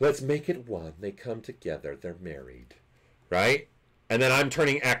let's make it one. They come together. They're married, right? And then I'm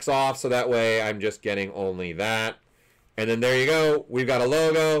turning X off, so that way I'm just getting only that. And then there you go. We've got a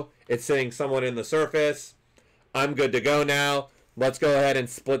logo. It's sitting somewhat in the surface. I'm good to go now. Let's go ahead and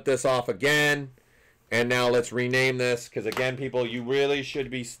split this off again. And now let's rename this, because again, people, you really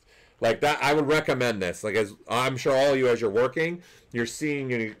should be like that. I would recommend this. Like, as I'm sure all of you, as you're working, you're seeing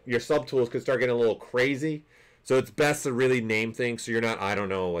your subtools could start getting a little crazy. So it's best to really name things so you're not, I don't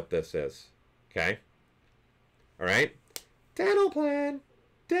know what this is. Okay? All right? Dental plan.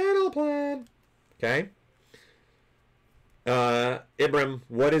 Dental plan. Okay? Ibram,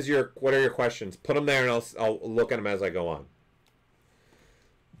 what are your questions? Put them there and I'll look at them as I go on.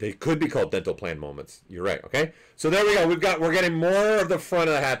 They could be called dental plan moments. You're right. Okay. So there we go. We're getting more of the front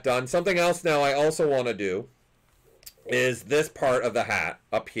of the hat done. Something else now I also want to do is this part of the hat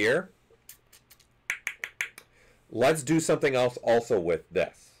up here. Let's do something else also with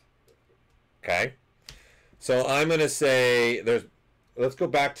this. Okay. So I'm going to say let's go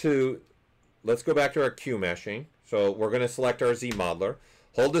back to our Q meshing. So we're going to select our Z modeler,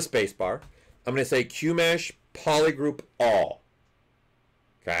 hold the space bar. I'm going to say Q mesh polygroup all.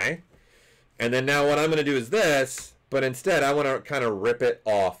 Okay. And then now what I'm going to do is this, but instead I want to kind of rip it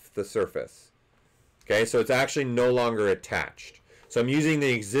off the surface. Okay. So it's actually no longer attached. So I'm using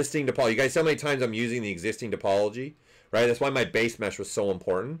the existing topology. You guys see how many times I'm using the existing topology, right? That's why my base mesh was so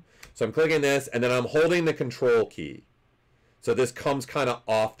important. So I'm clicking this and then I'm holding the control key. So this comes kind of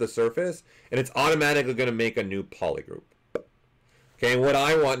off the surface and it's automatically going to make a new polygroup. Okay, and what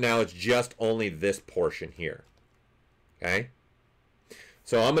I want now is just only this portion here. Okay.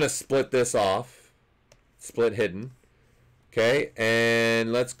 So I'm going to split this off. Split hidden. Okay,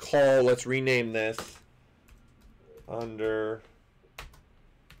 and let's rename this under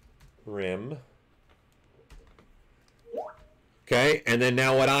rim. Okay, and then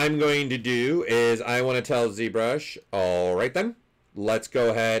now what I'm going to do is I want to tell ZBrush, all right then, let's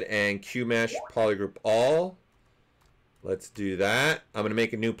go ahead and QMesh polygroup all. Let's do that. I'm going to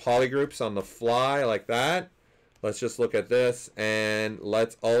make a new polygroups on the fly like that. Let's just look at this and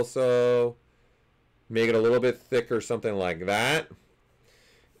let's also make it a little bit thicker, something like that.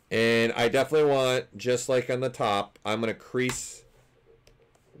 And I definitely want, just like on the top, I'm going to crease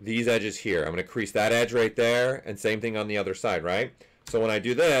these edges here. I'm going to crease that edge right there, and same thing on the other side, right? So when I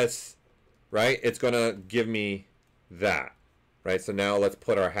do this, right, it's going to give me that, right? So now let's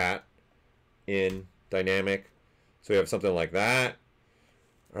put our hat in dynamic. So we have something like that.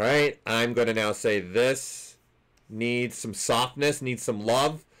 All right, I'm going to now say this needs some softness, needs some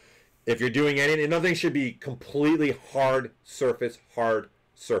love. If you're doing anything, nothing should be completely hard surface,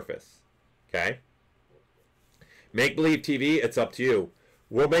 okay? Make believe TV, it's up to you.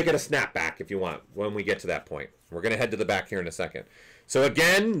 We'll make it a snapback if you want when we get to that point. We're going to head to the back here in a second. So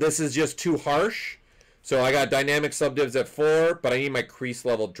again, this is just too harsh. So I got dynamic subdivs at 4, but I need my crease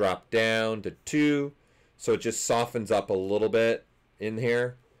level drop down to 2. So it just softens up a little bit in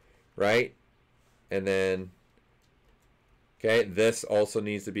here, right? And then, okay, this also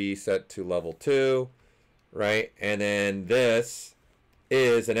needs to be set to level 2, right? And then this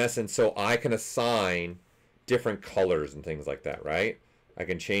is, in essence, so I can assign different colors and things like that, right? I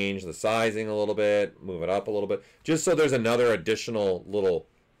can change the sizing a little bit, move it up a little bit, just so there's another additional little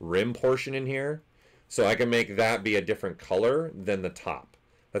rim portion in here. So I can make that be a different color than the top.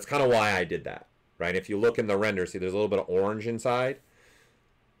 That's kind of why I did that, right? If you look in the render, see there's a little bit of orange inside,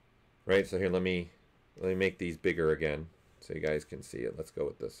 right? So here, let me make these bigger again so you guys can see it. Let's go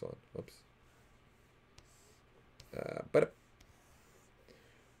with this one. Oops.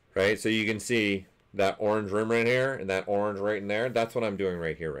 Right, so you can see that orange rim right here and that orange right in there. That's what I'm doing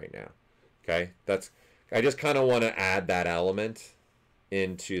right here right now. Okay, I just kind of want to add that element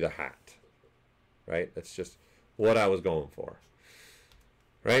into the hat, right? That's just what I was going for,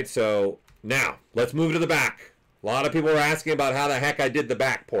 right? So now let's move to the back. A lot of people were asking about how the heck I did the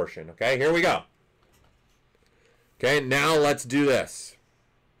back portion. Okay, here we go. Okay, now let's do this.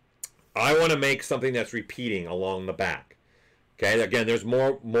 I want to make something that's repeating along the back. Okay, again, there's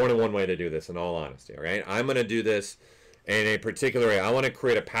more than one way to do this, in all honesty, all right? I'm going to do this in a particular way. I want to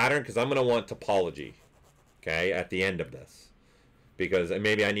create a pattern because I'm going to want topology, okay, at the end of this. Because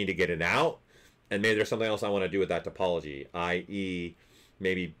maybe I need to get it out, And maybe there's something else I want to do with that topology, i.e.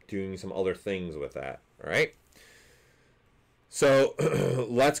 maybe doing some other things with that. All right. So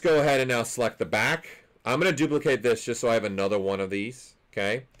let's go ahead and now select the back. I'm going to duplicate this just so I have another one of these.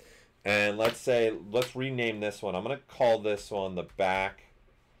 Okay. And let's rename this one. I'm going to call this one the back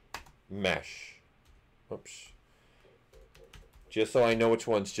mesh. Oops. Just so I know which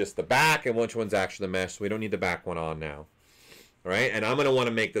one's just the back and which one's actually the mesh. So we don't need the back one on now. All right. And I'm going to want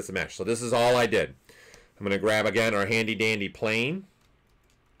to make this a mesh. So this is all I did. I'm going to grab, again, our handy dandy plane.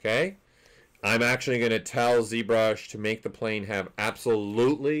 Okay. I'm actually going to tell ZBrush to make the plane have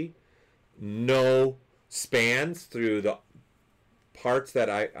absolutely no spans through the parts that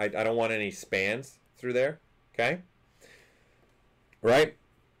I don't want any spans through there. Okay. Right.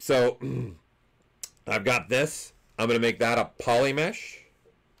 So I've got this. I'm going to make that a poly mesh.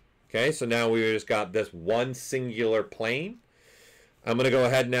 Okay. So now we just got this one singular plane. I'm going to go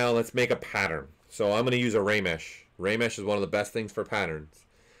ahead now. Let's make a pattern. So I'm going to use a ray mesh. Ray mesh is one of the best things for patterns.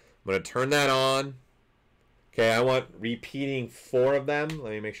 I'm going to turn that on. Okay, I want repeating 4 of them. Let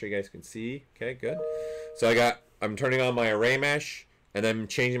me make sure you guys can see. Okay, good. So I'm turning on my array mesh, and then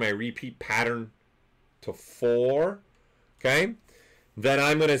changing my repeat pattern to 4. Okay. Then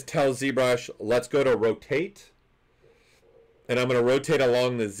I'm going to tell ZBrush, let's go to rotate. And I'm going to rotate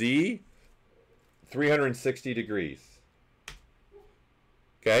along the Z 360 degrees.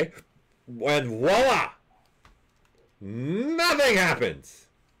 Okay. And voila! Nothing happens.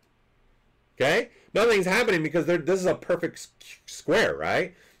 Okay? Nothing's happening because this is a perfect square,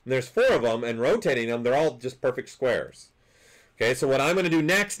 right? And there's 4 of them, and rotating them, they're all just perfect squares. Okay, so what I'm going to do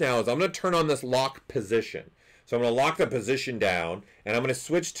next now is I'm going to turn on this lock position. So I'm going to lock the position down, and I'm going to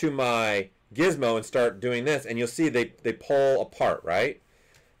switch to my gizmo and start doing this, and you'll see they pull apart, right?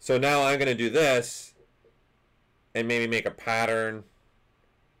 So now I'm going to do this, and maybe make a pattern.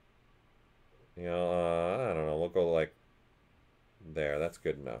 You know, I don't know, we'll go like there. That's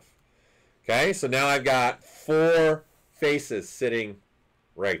good enough. Okay, so now I've got 4 faces sitting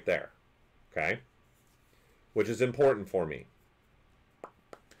right there. Okay, which is important for me.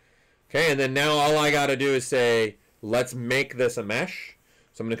 Okay, and then now all I got to do is say, let's make this a mesh.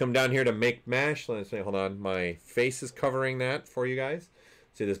 So I'm going to come down here to make mesh. Let's say, hold on, my face is covering that for you guys.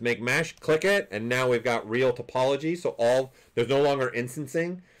 See this make mesh, click it, and now we've got real topology. So there's no longer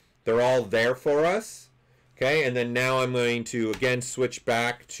instancing. They're all there for us. Okay, and then now I'm going to, again, switch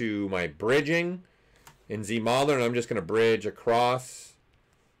back to my bridging in ZModeler, and I'm just going to bridge across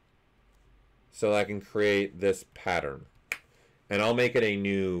so that I can create this pattern. And I'll make it a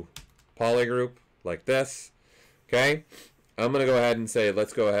new polygroup like this. Okay, I'm going to go ahead and say,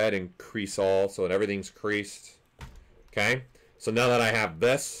 let's go ahead and crease all so that everything's creased. Okay, so now that I have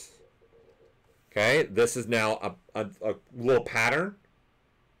this, okay, this is now a little pattern.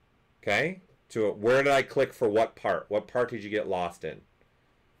 Okay. To where did I click for what part? What part did you get lost in?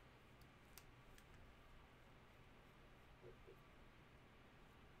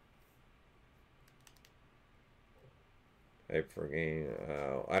 I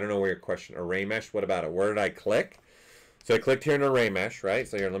don't know where your question. Array mesh. What about it? Where did I click? So I clicked here in array mesh, right?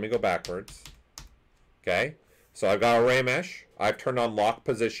 So here, let me go backwards. Okay. So I've got array mesh. I've turned on lock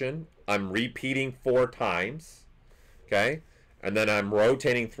position. I'm repeating 4 times. Okay. And then I'm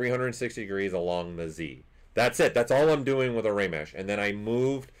rotating 360 degrees along the Z. That's it. That's all I'm doing with array mesh. And then I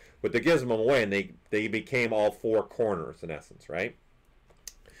moved with the gizmo away, and they became all 4 corners in essence, right?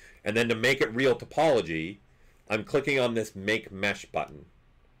 And then to make it real topology, I'm clicking on this make mesh button.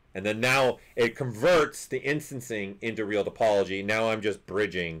 And then now it converts the instancing into real topology. Now I'm just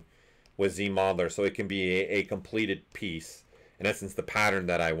bridging with ZModeler so it can be a completed piece. In essence, the pattern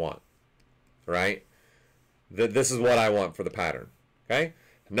that I want, right? This is what I want for the pattern. Okay,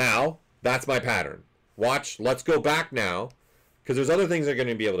 now that's my pattern. Watch, let's go back now, because there's other things they're going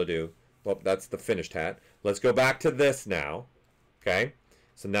to be able to do. Well, that's the finished hat. Let's go back to this now. Okay,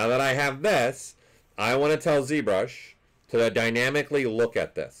 so now that I have this, I want to tell ZBrush to dynamically look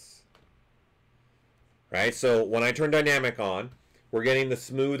at this. Right, so when I turn dynamic on, we're getting the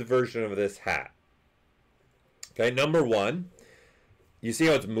smooth version of this hat. Okay, number 1, you see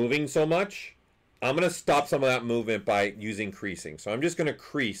how it's moving so much? I'm going to stop some of that movement by using creasing. So I'm just going to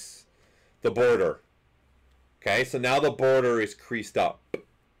crease the border. Okay, so now the border is creased up.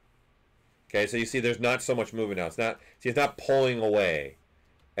 Okay, so you see there's not so much movement now. It's not pulling away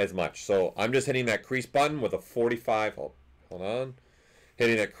as much. So I'm just hitting that crease button with a 45. Hold on.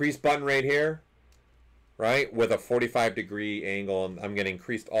 Hitting that crease button right here, right, with a 45-degree angle. And I'm getting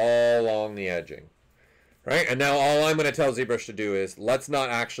creased all along the edging. Right, and now all I'm going to tell ZBrush to do is let's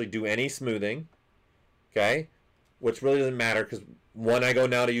not actually do any smoothing. Okay, which really doesn't matter because when I go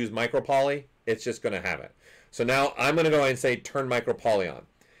now to use micro poly, it's just going to have it. So now I'm going to go ahead and say turn micro poly on.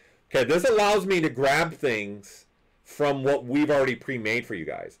 Okay, this allows me to grab things from what we've already pre-made for you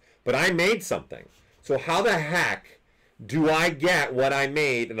guys. But I made something. So how the heck do I get what I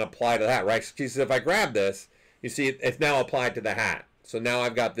made and apply to that, right? Because if I grab this, you see it's now applied to the hat. So now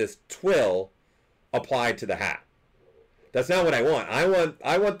I've got this twill applied to the hat. That's not what I want.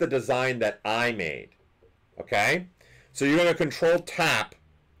 I want the design that I made. Okay? So you're going to control tap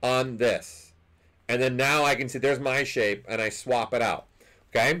on this. And then now I can see there's my shape and I swap it out.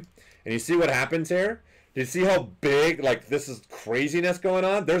 Okay? And you see what happens here? Do you see how big, like this is craziness going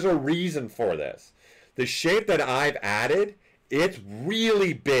on? There's a reason for this. The shape that I've added, it's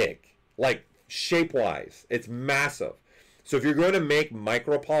really big. Like shape-wise. It's massive. So if you're going to make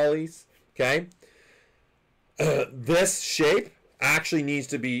micro polys, okay, this shape actually needs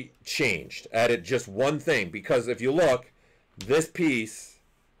to be changed. Added just one thing, because if you look, this piece,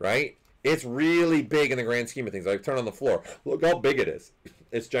 right, it's really big in the grand scheme of things. Like turn on the floor. Look how big it is.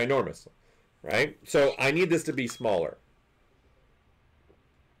 It's ginormous, right? So I need this to be smaller.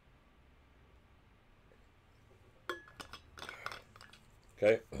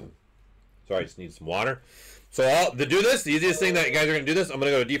 Okay. Sorry, I just need some water. So to do this, the easiest thing that you guys are going to do this, I'm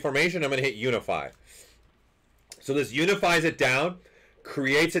going to go to deformation. I'm going to hit unify. So this unifies it down,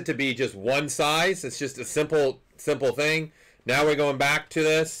 creates it to be just one size. It's just a simple thing. Now we're going back to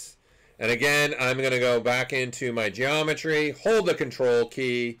this. And again, I'm going to go back into my geometry, hold the control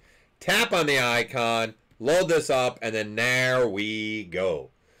key, tap on the icon, load this up, and then there we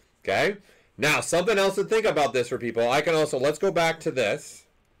go. Okay? Now, something else to think about this for people. I can also, let's go back to this.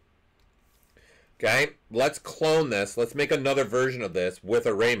 Okay? Let's clone this. Let's make another version of this with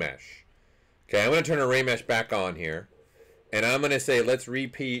array mesh. Okay, I'm going to turn array mesh back on here. And I'm going to say, let's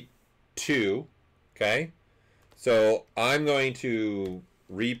repeat 2. Okay? So I'm going to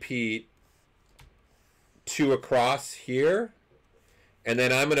repeat 2 across here. And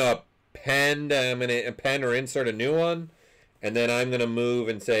then I'm going to append or insert a new one. And then I'm going to move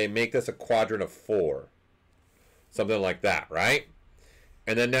and say, make this a quadrant of 4. Something like that, right?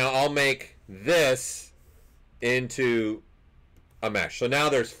 And then now I'll make this into a mesh. So now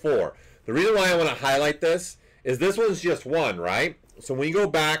there's 4. The reason why I want to highlight this is this one's just 1, right? So when we go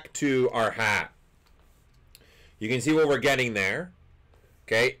back to our hat, you can see what we're getting there.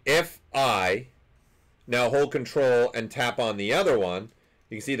 Okay, if I now hold control and tap on the other one,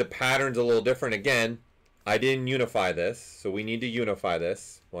 you can see the pattern's a little different. Again, I didn't unify this, so we need to unify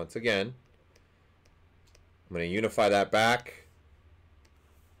this once again. I'm going to unify that back.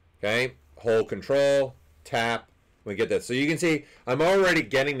 Okay, hold control, tap, we get this. So you can see I'm already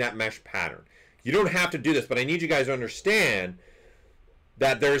getting that mesh pattern. You don't have to do this, but I need you guys to understand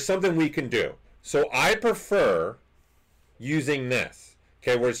that there's something we can do. So I prefer using this,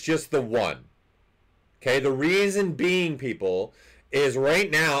 okay, where it's just the 1. Okay, the reason being, people, is right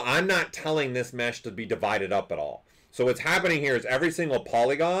now I'm not telling this mesh to be divided up at all. So what's happening here is every single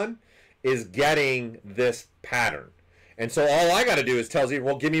polygon is getting this pattern. And so all I got to do is tell Z,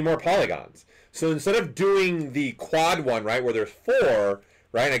 well, give me more polygons. So instead of doing the quad one, right, where there's 4,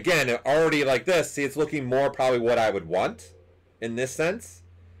 right, again, already like this, see, it's looking more probably what I would want in this sense,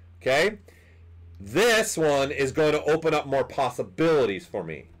 okay? This one is going to open up more possibilities for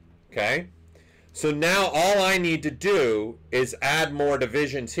me, okay? So now all I need to do is add more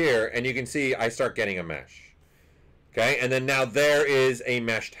divisions here, and you can see I start getting a mesh, okay? And then now there is a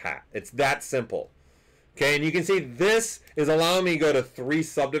meshed hat. It's that simple, okay? And you can see this is allowing me to go to 3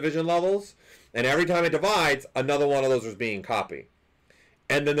 subdivision levels, and every time it divides, another one of those is being copied.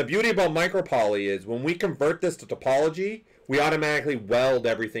 And then the beauty about micropoly is when we convert this to topology, we automatically weld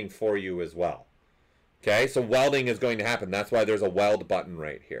everything for you as well. Okay, so welding is going to happen. That's why there's a weld button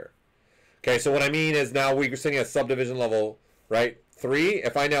right here. Okay, so what I mean is now we're sitting at subdivision level, right? 3.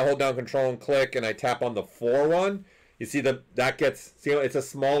 If I now hold down control and click and I tap on the 4 one, you see that gets, see, it's a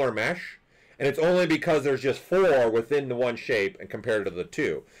smaller mesh. And it's only because there's just 4 within the one shape and compared to the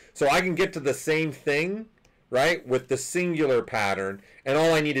 2. So I can get to the same thing, right, with the singular pattern, and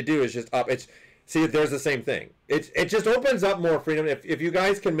all I need to do is just up. It's, see, there's the same thing. It just opens up more freedom. If you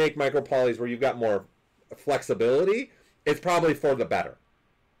guys can make micropolys where you've got more flexibility, it's probably for the better.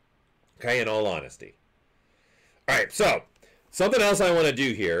 Okay, in all honesty. All right, so something else I want to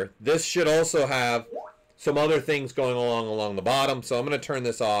do here. This should also have some other things going along the bottom. So I'm going to turn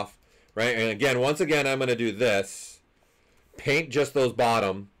this off. Right, and again, once again, I'm going to do this. Paint just those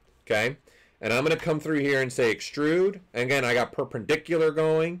bottom, okay? And I'm going to come through here and say extrude. And again, I got perpendicular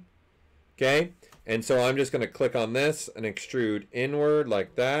going, okay? And so I'm just going to click on this and extrude inward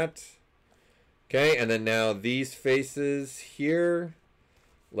like that. Okay, and then now these faces here,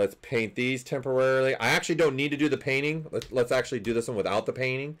 Let's paint these temporarily. I actually don't need to do the painting. Let's actually do this one without the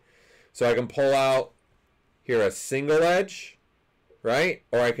painting. So I can pull out here a single edge, right?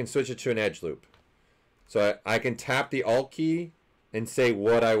 Or I can switch it to an edge loop. So I can tap the Alt key and say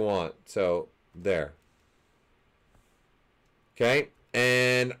what I want. So there. Okay.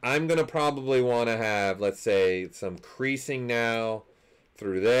 And I'm going to probably want to have, let's say, some creasing now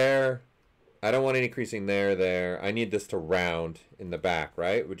through there. I don't want any creasing there. I need this to round in the back,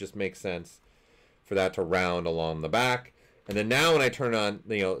 right? It would just make sense for that to round along the back. And then now when I turn on,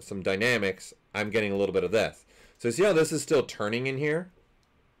 you know, some dynamics, I'm getting a little bit of this. So see how this is still turning in here,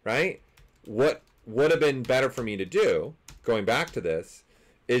 right? What would have been better for me to do, going back to this,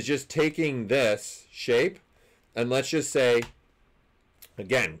 is just taking this shape and let's just say,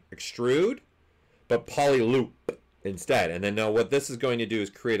 again, extrude, but poly loop instead. And then now what this is going to do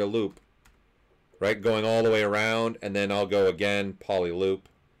is create a loop, right, going all the way around, and then I'll go again, poly loop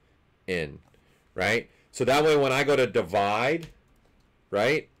in, right? So that way when I go to divide,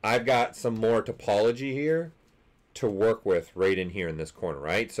 right, I've got some more topology here to work with right in here in this corner,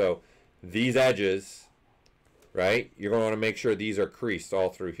 right? So these edges, right, you're going to want to make sure these are creased all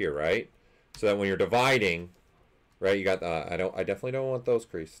through here, right? So that when you're dividing, right, you got I definitely don't want those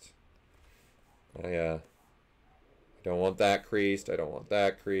creased. I don't want that creased. I don't want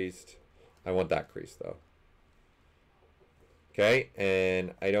that creased. I want that creased though. Okay,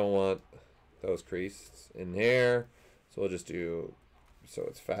 and I don't want those creased in here. So we'll just do so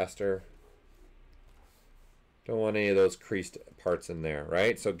it's faster. Don't want any of those creased parts in there,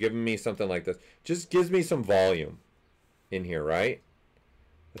 right? So giving me something like this just gives me some volume in here, right?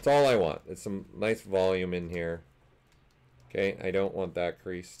 That's all I want. It's some nice volume in here. Okay, I don't want that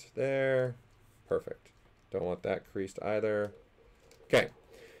creased there. Perfect. Don't want that creased either. Okay,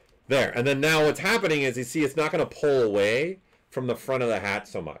 there. And then now what's happening is you see it's not going to pull away from the front of the hat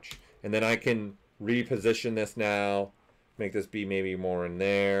so much. And then I can reposition this now, make this be maybe more in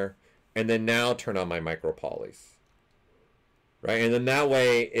there, and then now turn on my micro polys. Right? And then that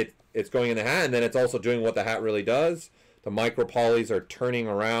way it's going in the hat, and then it's also doing what the hat really does. The micro polys are turning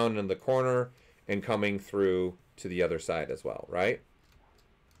around in the corner and coming through to the other side as well, right?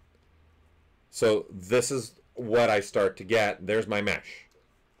 So this is what I start to get. There's my mesh.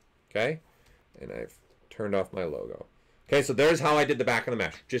 Okay? And I've turned off my logo. Okay, so there's how I did the back of the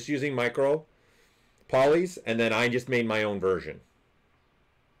mesh. Just using micro polys, and then I just made my own version.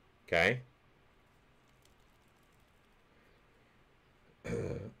 Okay?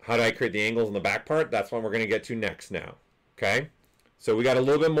 How do I create the angles in the back part? That's what we're going to get to next now. Okay? So we got a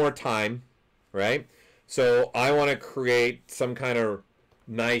little bit more time, right? So I want to create some kind of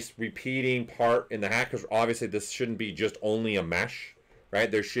nice repeating part in the hat, because obviously this shouldn't be just only a mesh, right?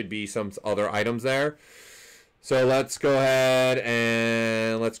 There should be some other items there. So let's go ahead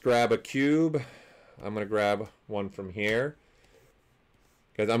and let's grab a cube. I'm going to grab one from here,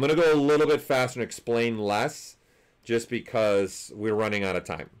 because I'm going to go a little bit faster and explain less just because we're running out of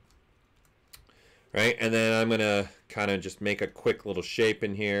time. Right? And then I'm going to kind of just make a quick little shape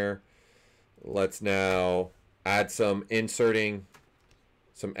in here. Let's now add some inserting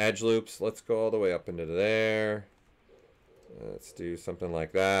some edge loops. Let's go all the way up into there. Let's do something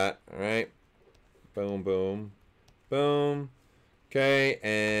like that. All right. Boom, boom, boom. Okay,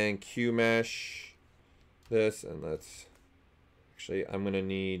 and Q mesh this, and let's actually, I'm going to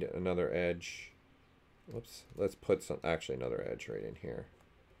need another edge. Whoops. Let's put another edge right in here.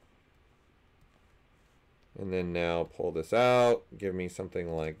 And then now pull this out. Give me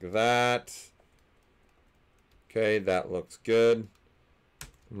something like that. Okay, that looks good.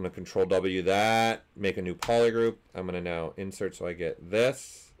 I'm going to Control W that. Make a new polygroup. I'm going to now insert so I get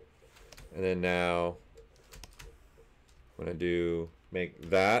this. And then now I'm going to make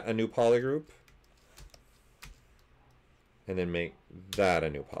that a new polygroup. And then make that a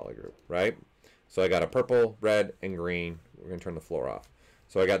new polygroup, right? So I got a purple, red, and green. We're going to turn the floor off.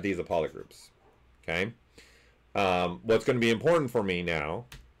 So I got these as polygroups. Okay. What's going to be important for me now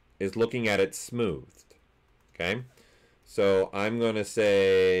is looking at it smoothed. Okay. So I'm going to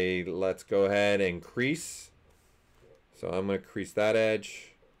say, let's go ahead and crease. So I'm going to crease that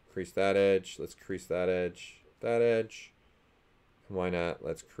edge, crease that edge. Let's crease that edge, that edge. And why not?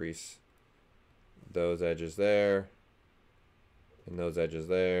 Let's crease those edges there, and those edges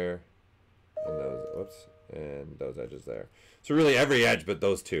there, and those, whoops, and those edges there. So really every edge but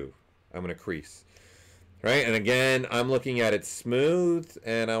those two, I'm going to crease. Right, and again, I'm looking at it smooth,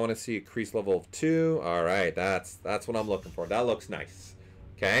 and I want to see a crease level of 2. All right, that's what I'm looking for. That looks nice.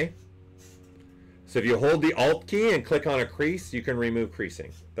 Okay. So if you hold the Alt key and click on a crease, you can remove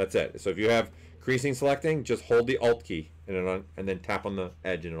creasing. That's it. So if you have creasing selecting, just hold the Alt key and then tap on the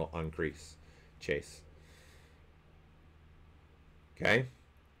edge and it'll uncrease. Chase. Okay.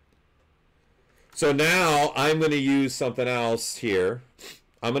 So now I'm going to use something else here.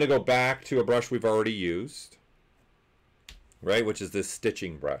 I'm going to go back to a brush we've already used, right, which is this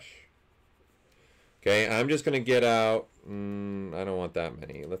stitching brush. Okay, I'm just going to get out, I don't want that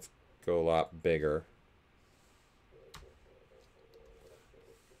many. Let's go a lot bigger.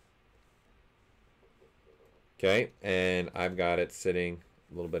 Okay, and I've got it sitting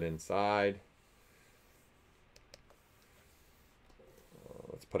a little bit inside.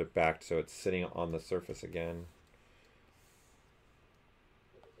 Let's put it back so it's sitting on the surface again.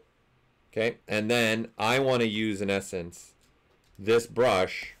 Okay, and then I want to use, in essence, this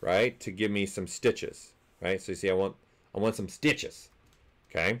brush, right, to give me some stitches, right? So you see, I want some stitches.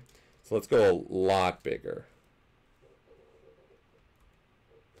 Okay, so let's go a lot bigger.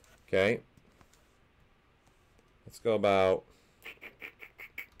 Okay, let's go about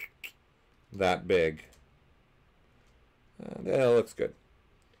that big. That looks good.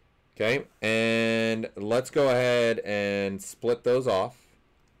 Okay, and let's go ahead and split those off.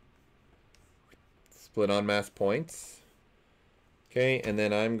 Split on mask points. Okay, and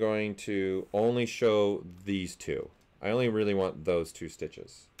then I'm going to only show these two. I only really want those two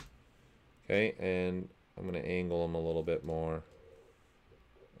stitches. Okay, and I'm going to angle them a little bit more.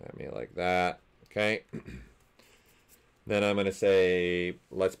 Let me like that. Okay. Then I'm going to say,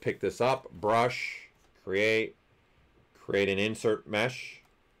 let's pick this up. Brush, create an insert mesh.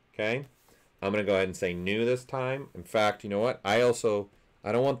 Okay. I'm going to go ahead and say new this time. In fact, you know what? I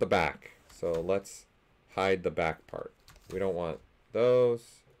don't want the back. So let's hide the back part. We don't want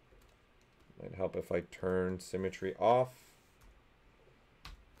those. Might help if I turn symmetry off.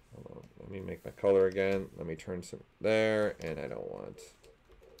 Hold on. Let me make my color again. Let me turn some there, and I don't want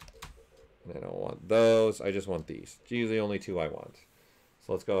those. I just want these. It's usually only two I want.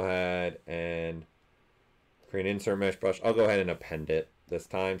 So let's go ahead and create an insert mesh brush. I'll go ahead and append it this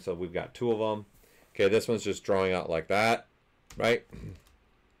time. So we've got two of them. Okay, this one's just drawing out like that, right?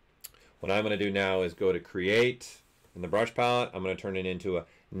 What I'm going to do now is go to create in the brush palette. I'm going to turn it into a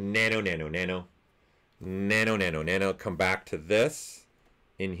nano. Come back to this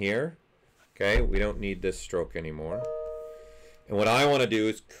in here. Okay, we don't need this stroke anymore. And what I want to do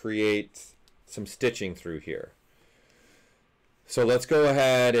is create some stitching through here. So let's go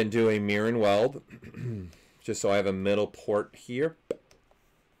ahead and do a mirror and weld. Just so I have a middle port here.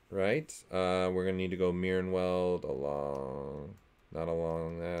 Right? We're going to need to go mirror and weld along, not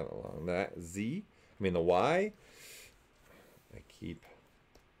along that Z. I mean the Y. I keep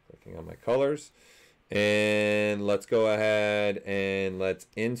clicking on my colors. And let's go ahead and let's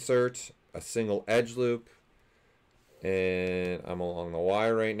insert a single edge loop. And I'm along the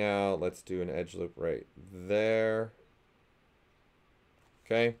Y right now. Let's do an edge loop right there.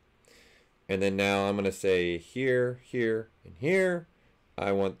 Okay. And then now I'm going to say here, here, and here.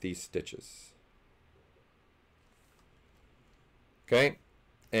 I want these stitches. Okay.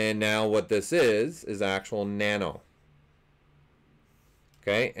 And now what this is actual nano.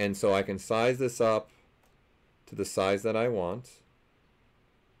 Okay. And so I can size this up to the size that I want.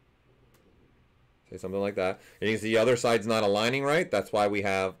 Say something like that. And you can see the other side's not aligning right. That's why we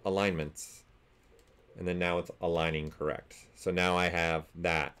have alignments. And then now it's aligning correct. So now I have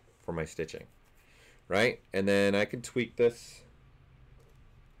that for my stitching. Right? And then I can tweak this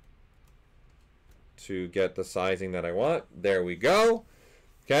to get the sizing that I want. There we go.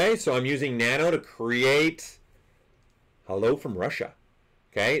 Okay, so I'm using nano to create hello from Russia.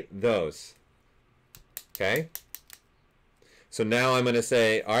 Okay, those. Okay. So now I'm going to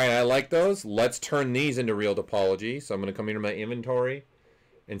say, all right, I like those. Let's turn these into real topology. So I'm going to come into my inventory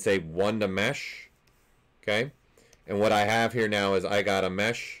and say 1 to mesh. Okay. And what I have here now is I got a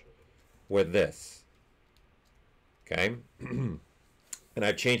mesh with this. Okay. And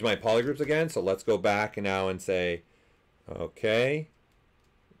I've changed my polygroups again. So let's go back now and say, okay,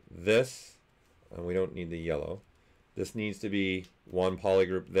 this, and we don't need the yellow. This needs to be 1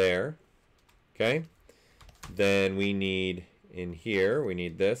 polygroup there. Okay. Then we need in here, we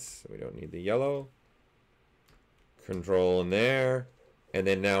need this. We don't need the yellow. Control in there. And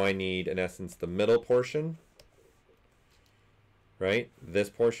then now I need, in essence, the middle portion. Right? This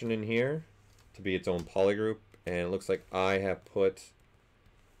portion in here to be its own polygroup. And it looks like I have put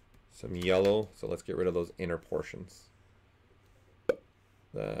some yellow. So let's get rid of those inner portions.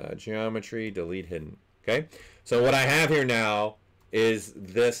 The geometry, delete hidden. Okay? So what I have here now is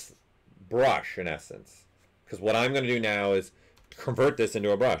this brush, in essence. Because what I'm going to do now is convert this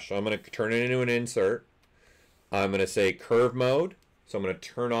into a brush. So I'm going to turn it into an insert. I'm going to say curve mode. So I'm going to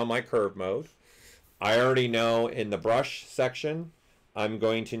turn on my curve mode. I already know in the brush section, I'm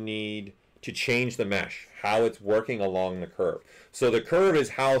going to need to change the mesh, how it's working along the curve. So the curve is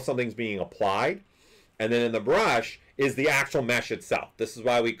how something's being applied, and then in the brush is the actual mesh itself. This is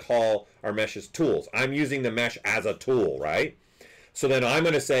why we call our meshes tools. I'm using the mesh as a tool, right? So then I'm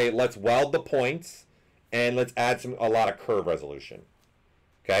going to say, let's weld the points, and let's add a lot of curve resolution.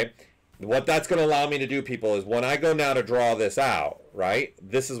 Okay? What that's going to allow me to do, people, is when I go now to draw this out, right,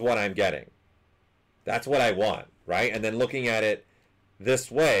 this is what I'm getting. That's what I want, right? And then looking at it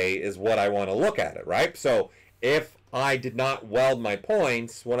this way is what I want to look at it, right? So if I did not weld my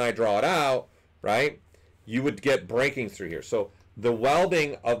points when I draw it out, right, you would get breaking through here. So the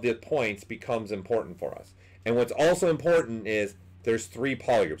welding of the points becomes important for us. And what's also important is there's 3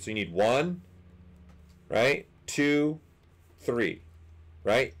 polygroups. So you need 1, right, 2, 3,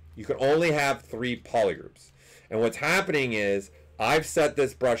 right? You can only have 3 polygroups. And what's happening is I've set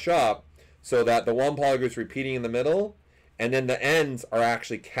this brush up so that the 1 polygroup is repeating in the middle, and then the ends are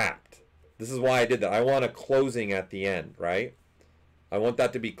actually capped. This is why I did that. I want a closing at the end, right? I want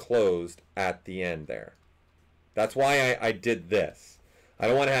that to be closed at the end there. That's why I did this. I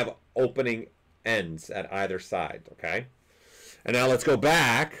don't want to have opening ends at either side, okay? And now let's go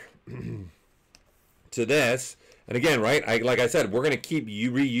back to this. And again, right, like I said, we're going to keep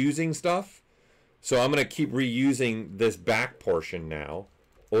reusing stuff. So I'm going to keep reusing this back portion now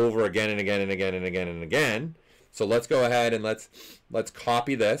over again and again and again and again and again. So let's go ahead and let's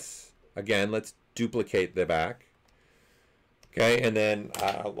copy this. Again, let's duplicate the back. Okay, and then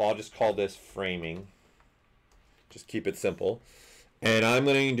I'll just call this framing. Just keep it simple. And I'm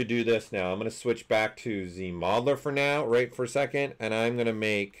going to do this now. I'm going to switch back to ZModeler for now, right for a second, and I'm going to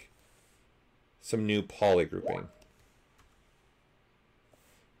make some new poly grouping.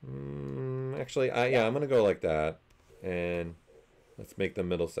 Actually, yeah, I'm going to go like that. And let's make the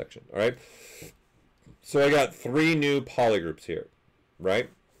middle section. All right. So I got 3 new polygroups here, right?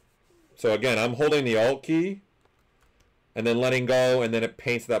 So again, I'm holding the Alt key and then letting go, and then it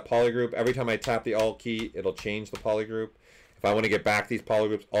paints that polygroup. Every time I tap the Alt key, it'll change the polygroup. If I want to get back these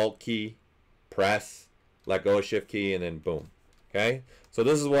polygroups, Alt key, press, let go of Shift key, and then boom. Okay? So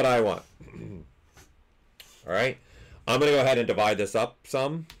this is what I want. All right? I'm going to go ahead and divide this up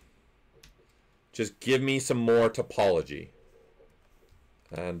some. Just give me some more topology.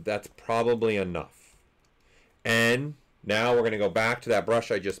 And that's probably enough. And now we're going to go back to that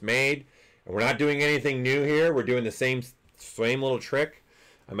brush I just made. And we're not doing anything new here. We're doing the same little trick.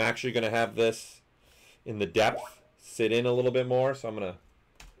 I'm actually going to have this in the depth sit in a little bit more. So I'm going to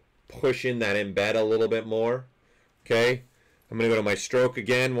push in that embed a little bit more. Okay. I'm going to go to my stroke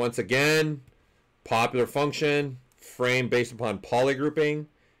again. Once again, popular function, frame based upon poly grouping.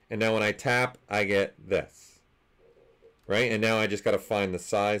 And now when I tap, I get this. Right? And now I just got to find the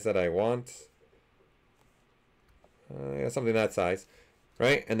size that I want. Yeah, something that size,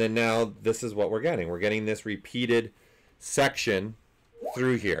 right? And then now this is what we're getting. We're getting this repeated section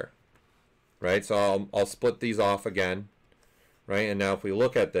through here, right? So I'll split these off again, right? And now if we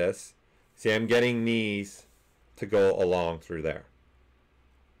look at this, see, I'm getting these to go along through there,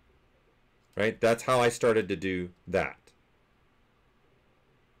 right? That's how I started to do that.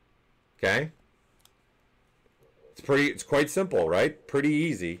 Okay? It's quite simple, right? Pretty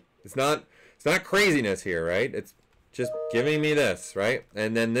easy. It's not craziness here, right? It's just giving me this, right?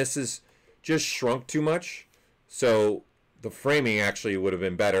 And then this is just shrunk too much. So the framing actually would have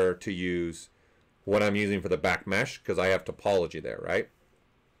been better to use what I'm using for the back mesh because I have topology there, right?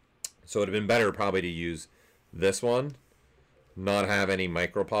 So it would have been better probably to use this one, not have any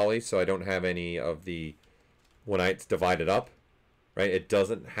micro poly, so I don't have any of the, when it's divided up, right? It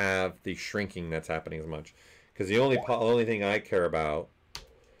doesn't have the shrinking that's happening as much. Because the only thing I care about,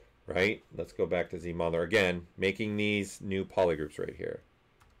 right? Let's go back to ZModeler again, making these new polygroups right here.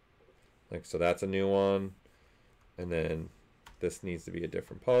 Like, so that's a new one. And then this needs to be a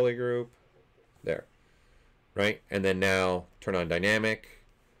different polygroup. There. Right? And then now turn on dynamic.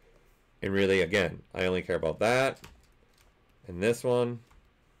 And really, again, I only care about that. And this one.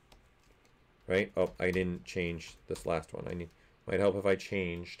 Right? Oh, I didn't change this last one. Might help if I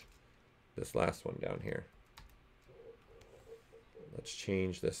changed this last one down here. Let's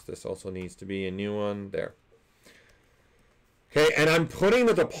change this. This also needs to be a new one. There. Okay, and I'm putting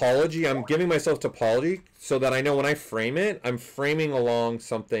the topology, I'm giving myself topology so that I know when I frame it, I'm framing along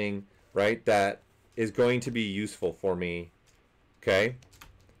something, right, that is going to be useful for me, okay,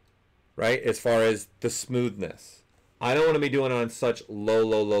 right, as far as the smoothness. I don't want to be doing it on such low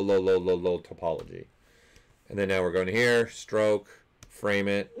topology. And then now we're going here, stroke, frame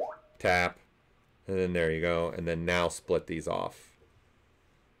it, tap, and then there you go, and then now split these off.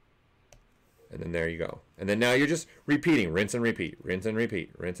 And then there you go. And then now you're just repeating, rinse and repeat, rinse and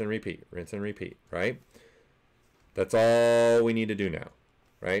repeat, rinse and repeat, rinse and repeat, right? That's all we need to do now,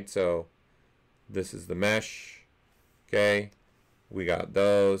 right? So this is the mesh, okay? We got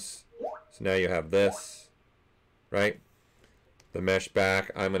those. So now you have this, right? The mesh back.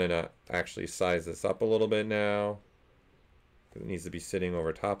 I'm gonna actually size this up a little bit now. It needs to be sitting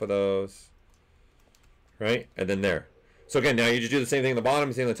over top of those, right? And then there. So again, now you just do the same thing on the bottom,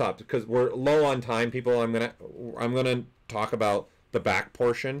 same thing on the top. Because we're low on time, people, I'm gonna talk about the back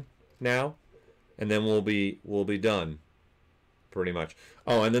portion now, and then we'll be done, pretty much.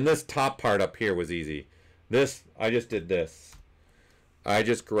 Oh, and then this top part up here was easy. This, I just did this. I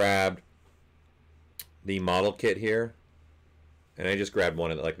just grabbed the model kit here, and I just grabbed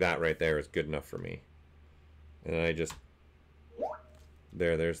one of it, like that right there is good enough for me. And I just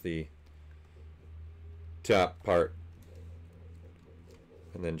there's the top part.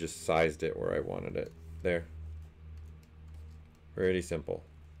 And then just sized it where I wanted it. There. Pretty simple.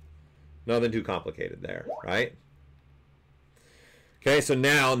 Nothing too complicated there, right? Okay, so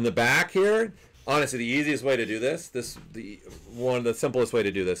now in the back here, honestly, the easiest way to do this, one of the simplest way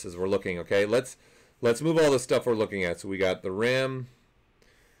to do this is we're looking, okay? Let's move all the stuff we're looking at. So we got the rim,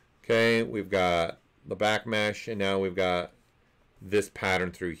 okay? We've got the back mesh, and now we've got this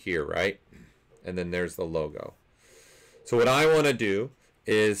pattern through here, right? And then there's the logo. So what I want to do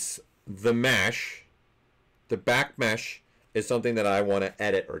is the mesh, the back mesh is something that I want to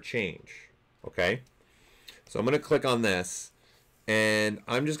edit or change, okay? So I'm going to click on this, and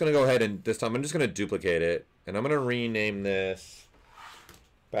I'm just going to go ahead and this time I'm just going to duplicate it, and I'm going to rename this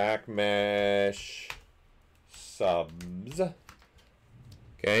back mesh subs,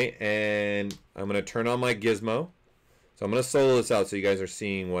 okay? And I'm going to turn on my gizmo. So I'm going to solo this out so you guys are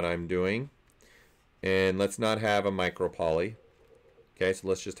seeing what I'm doing. And let's not have a micro poly. Okay, so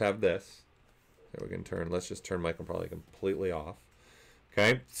let's just have this. Okay, we can let's just turn micro poly completely off.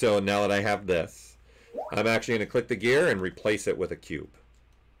 Okay, so now that I have this, I'm actually going to click the gear and replace it with a cube.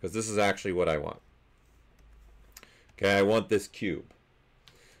 Because this is actually what I want. Okay, I want this cube.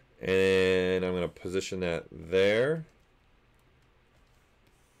 And I'm going to position that there.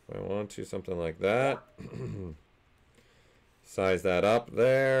 If I want to, something like that. Size that up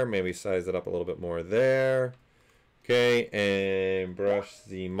there. Maybe size it up a little bit more there. Okay, and brush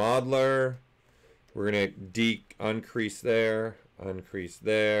the modeler. We're going to uncrease there. Uncrease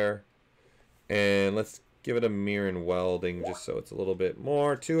there. And let's give it a mirror and welding just so it's a little bit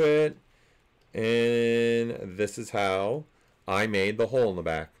more to it. And this is how I made the hole in the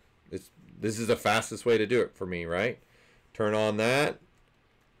back. This is the fastest way to do it for me, right? Turn on that.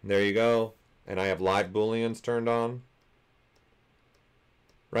 There you go. And I have live booleans turned on.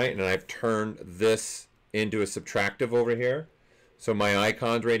 Right? And I've turned this into a subtractive over here. So my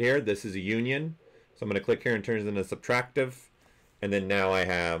icon's right here. This is a union. So I'm going to click here and turn it into subtractive. And then now I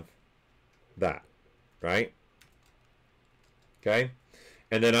have that. Right? Okay?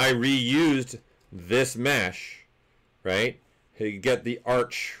 And then I reused this mesh, right, to get the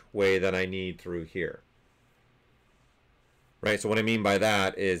archway that I need through here. Right? So what I mean by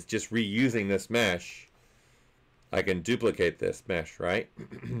that is just reusing this mesh. I can duplicate this mesh, right?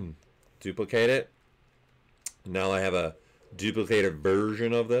 Duplicate it. Now I have a duplicated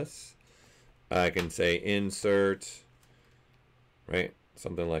version of this. I can say insert, right?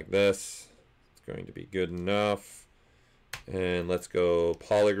 Something like this. It's going to be good enough. And let's go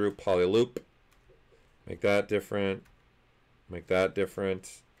polygroup, polyloop. Make that different. Make that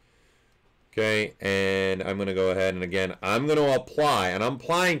different. Okay, and I'm going to go ahead and again, I'm going to apply. And I'm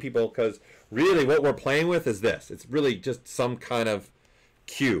applying, people, because really what we're playing with is this. It's really just some kind of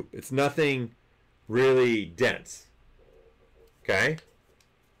cube. It's nothing really dense. Okay?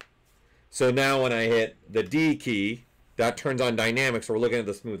 So now when I hit the D key, that turns on dynamics, so we're looking at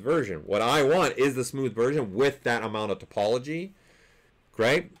the smooth version. What I want is the smooth version with that amount of topology.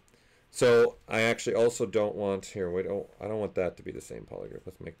 Great. So I actually also don't want here. Wait, oh, I don't want that to be the same polygroup.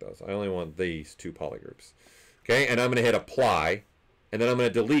 Let's make those. I only want these two polygroups. Okay, and I'm going to hit apply, and then I'm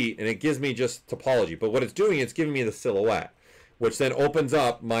going to delete, and it gives me just topology. But what it's doing, it's giving me the silhouette, which then opens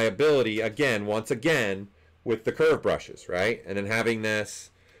up my ability again, once again, with the curve brushes, right? And then having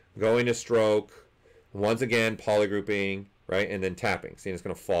this, going to stroke, once again polygrouping, right, and then tapping. See, it's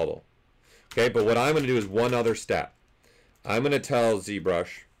going to follow. Okay, but what I'm going to do is one other step. I'm going to tell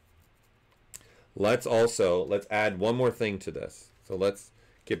ZBrush. Let's add one more thing to this. So let's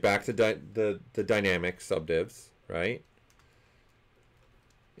get back to the dynamic subdivs, right?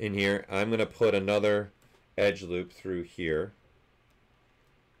 In here, I'm going to put another edge loop through here.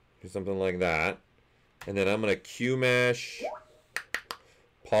 Do something like that. And then I'm going to Q mesh,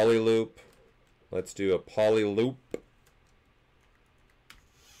 polyloop, Let's do a poly loop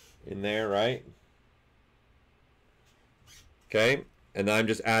in there, right? Okay, and I'm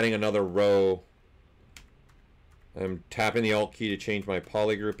just adding another row. I'm tapping the Alt key to change my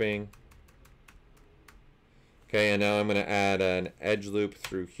poly grouping. Okay, and now I'm going to add an edge loop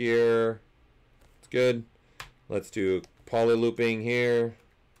through here. It's good. Let's do poly looping here.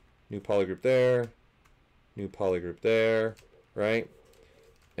 New poly group there. New poly group there, right?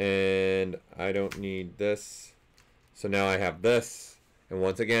 And I don't need this. So now I have this. And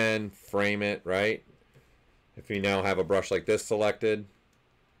once again, frame it, right? If we now have a brush like this selected,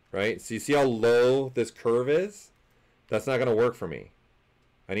 right? So you see how low this curve is? That's not going to work for me.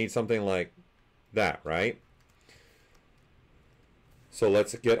 I need something like that, right? So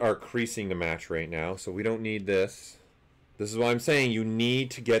let's get our creasing to match right now. So we don't need this. This is why I'm saying you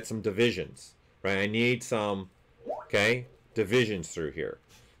need to get some divisions, right? I need some, okay, divisions through here.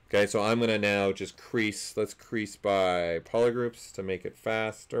 Okay, so I'm going to now just crease. Let's crease by polygroups to make it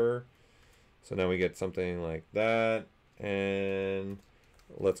faster. So now we get something like that. And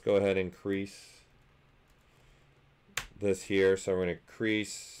let's go ahead and crease this here. So we're going to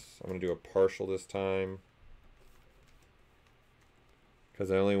crease. I'm going to do a partial this time,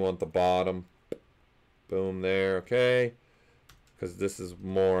 because I only want the bottom. Boom, there. Okay, because this is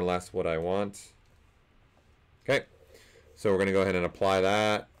more or less what I want. Okay, so we're going to go ahead and apply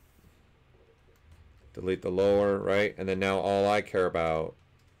that. Delete the lower, right? And then now all I care about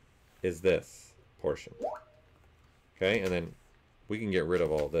is this portion. Okay, and then we can get rid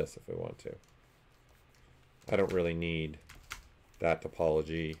of all this if we want to. I don't really need that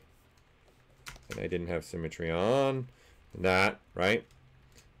topology. And I didn't have symmetry on that, right?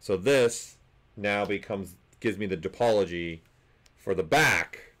 So this now gives me the topology for the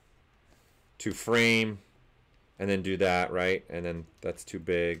back to frame and then do that, right? And then that's too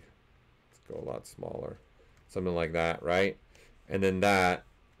big. Let's go a lot smaller. Something like that, right? And then that,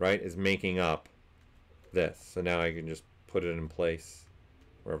 right, is making up this. So now I can just put it in place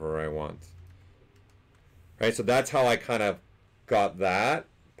wherever I want. Right, so that's how I kind of got that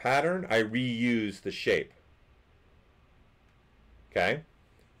pattern. I reused the shape. Okay?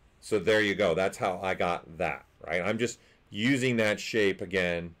 So there you go. That's how I got that, right? I'm just using that shape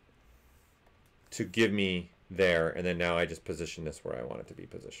again to give me there, and then now I just position this where I want it to be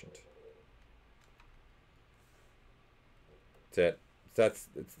positioned. That's it.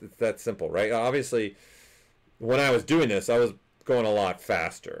 It's that simple, right? Obviously, when I was doing this, I was going a lot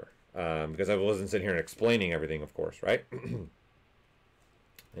faster because I wasn't sitting here and explaining everything, of course, right?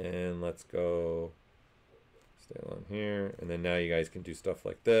 And let's go stay along here, and then now you guys can do stuff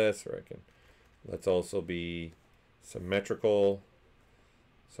like this, or I can, let's also be symmetrical,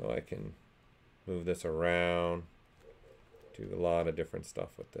 so I can move this around, do a lot of different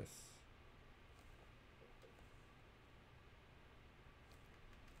stuff with this.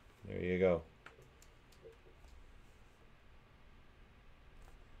 There you go.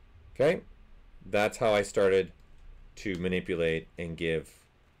 Okay, that's how I started to manipulate and give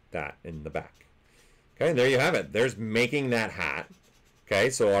that in the back. Okay, and there you have it. There's making that hat. Okay,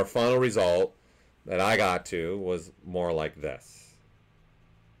 so our final result that I got to was more like this.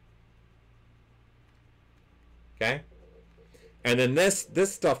 Okay, and then this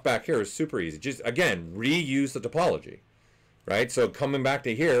stuff back here is super easy. Just again, reuse the topology, right? So coming back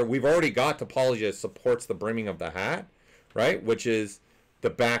to here, we've already got topology that supports the brimming of the hat, right? Which is the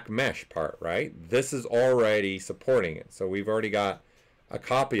back mesh part, right? This is already supporting it. So we've already got a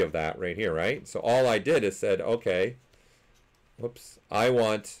copy of that right here, right? So all I did is said, okay, whoops, I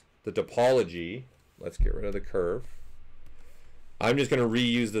want the topology. Let's get rid of the curve. I'm just going to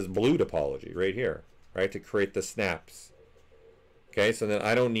reuse this blue topology right here, right, to create the snaps. Okay, so then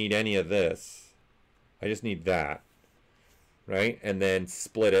I don't need any of this. I just need that, right? And then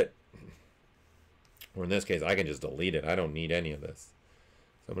split it. Or in this case, I can just delete it. I don't need any of this.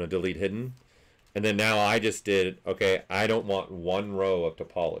 So I'm going to delete hidden. And then now I just did, okay, I don't want one row of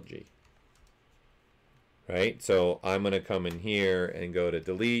topology. Right? So I'm going to come in here and go to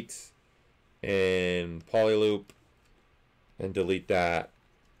delete and polyloop and delete that.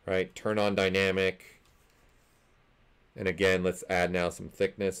 Right? Turn on dynamic. And again, let's add now some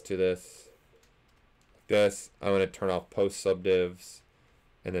thickness to this. This, I'm going to turn off post subdivs.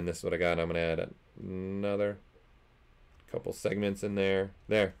 And then this is what I got. I'm going to add another couple segments in there.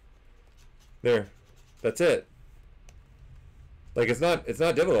 There. That's it. Like it's not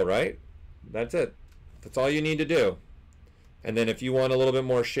difficult, right? That's it. That's all you need to do. And then if you want a little bit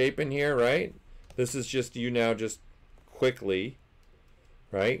more shape in here, right? This is just you now just quickly,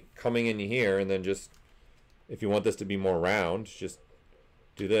 right? Coming in here, and then just if you want this to be more round, just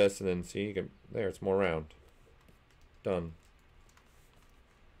do this, and then see, you can, there, it's more round. Done.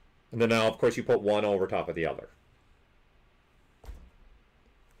 And then now, of course, you put one over top of the other.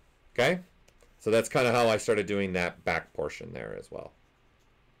 Okay? So that's kind of how I started doing that back portion there as well.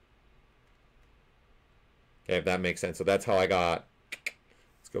 Okay, if that makes sense. So that's how I got,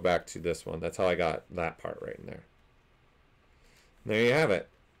 let's go back to this one. That's how I got that part right in there. And there you have it.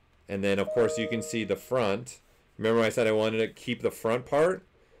 And then, of course, you can see the front. Remember I said I wanted to keep the front part?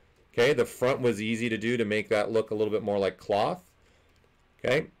 Okay, the front was easy to do to make that look a little bit more like cloth.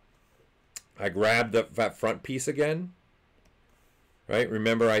 Okay. I grabbed that front piece again. Right?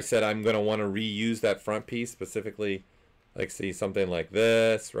 Remember I said I'm going to want to reuse that front piece, specifically, like, see, something like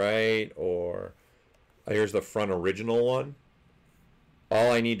this, right? Or here's the front original one.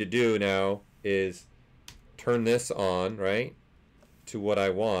 All I need to do now is turn this on, right, to what I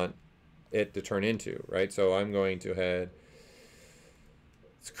want it to turn into, right? So I'm going to let's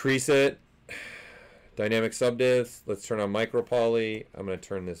crease it, dynamic subdiv, let's turn on micro poly. I'm going to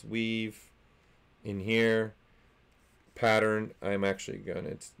turn this weave in here. Pattern, I'm actually going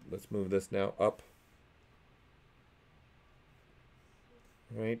to, let's move this now up.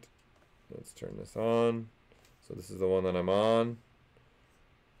 Right, let's turn this on. So this is the one that I'm on.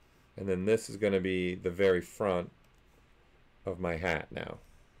 And then this is going to be the very front of my hat now.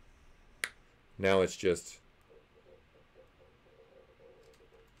 Now it's just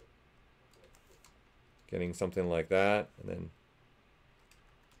getting something like that,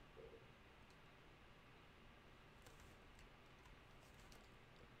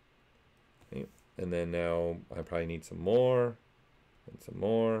 and then now I probably need some more and some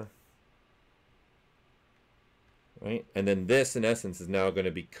more, right? And then this in essence is now going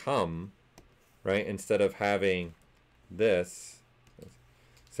to become, right, instead of having this,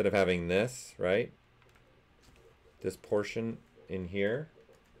 right, this portion in here,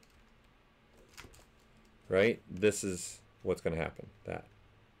 right, this is what's going to happen. That.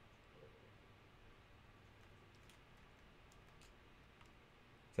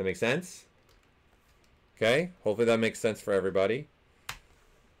 Does that make sense? Okay, hopefully that makes sense for everybody.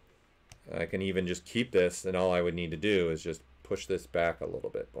 I can even just keep this, and all I would need to do is just push this back a little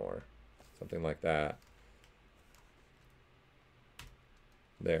bit more. Something like that.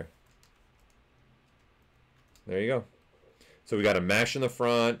 There. There you go. So we got a mesh in the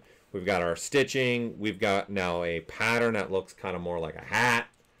front. We've got our stitching. We've got now a pattern that looks kind of more like a hat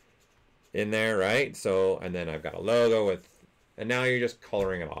in there, right? So, and then I've got a logo with, and now you're just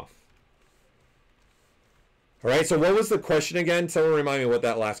coloring it off. All right, so what was the question again? Someone remind me what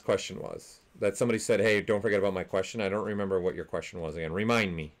that last question was. That somebody said, hey, don't forget about my question. I don't remember what your question was again.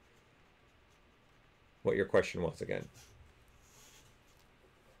 Remind me what your question was again.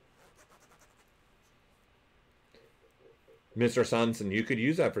 Mr. Sanson, you could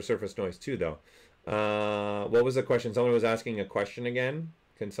use that for surface noise too, though. What was the question? Someone was asking a question again.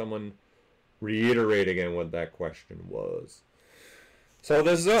 Can someone reiterate again what that question was? So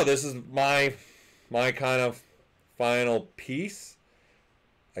this is my kind of final piece.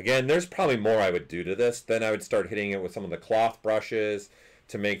 Again, there's probably more I would do to this. Then I would start hitting it with some of the cloth brushes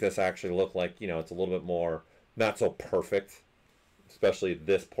to make this actually look like, you know, it's a little bit more not so perfect, especially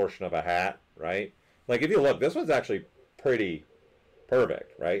this portion of a hat, right? Like if you look, this one's actually pretty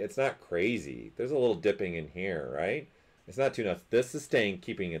perfect, right? It's not crazy. There's a little dipping in here, right? It's not too nuts. This is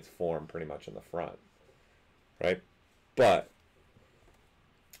keeping its form pretty much in the front, right? But,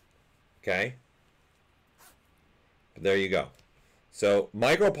 okay. There you go. So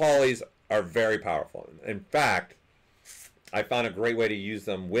micro polys are very powerful. In fact, I found a great way to use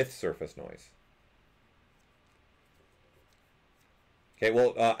them with surface noise. Okay,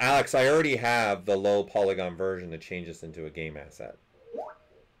 well, Alex, I already have the low polygon version to change this into a game asset.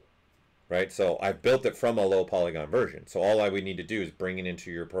 Right, so I've built it from a low polygon version. So all I would need to do is bring it into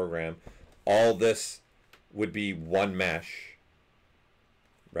your program. All this would be one mesh,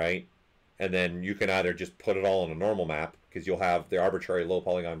 right? And then you can either just put it all on a normal map, because you'll have the arbitrary low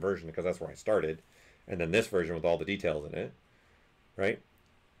polygon version, because that's where I started, and then this version with all the details in it, right?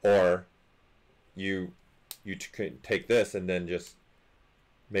 Or you take this and then just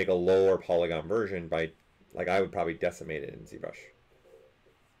make a lower polygon version by, like I would probably decimate it in ZBrush.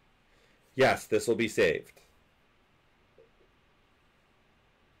 Yes, this will be saved.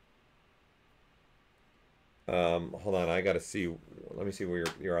 Hold on, I gotta see. Let me see where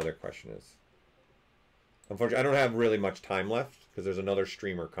your other question is. Unfortunately, I don't have really much time left because there's another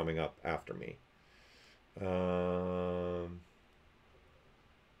streamer coming up after me. Hold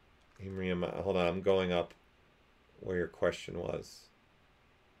on, I'm going up where your question was.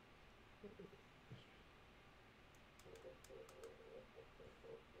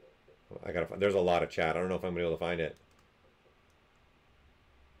 I gotta find, there's a lot of chat. I don't know if I'm gonna be able to find it.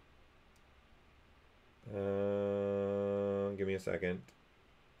 Give me a second.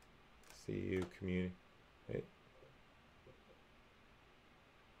 See you community. Wait.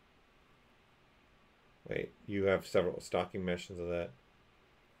 Wait, you have several stocking meshes of that.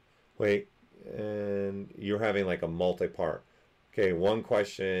 Wait, and you're having like a multi-part. Okay, one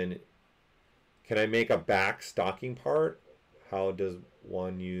question. Can I make a back stocking part? How does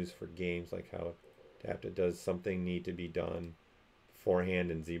one use for games like how adapted? Does something need to be done beforehand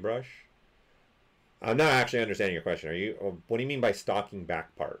in ZBrush? I'm not actually understanding your question. What do you mean by stocking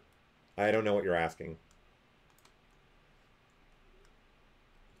back part? I don't know what you're asking.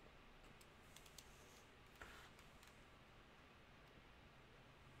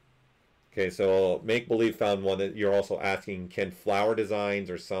 Okay, so Make Believe found one that you're also asking, can flower designs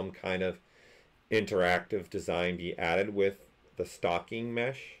or some kind of interactive design be added with the stocking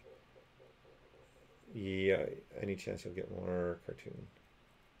mesh? Yeah, any chance you'll get more cartoon?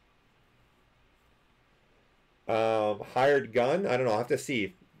 Hired gun? I don't know. I'll have to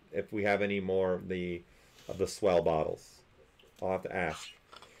see if we have any more of the swell bottles. I'll have to ask.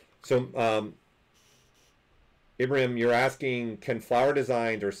 So, Ibrahim, you're asking, can flower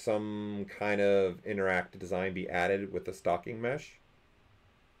designs or some kind of interactive design be added with the stocking mesh?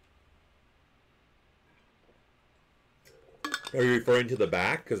 Are you referring to the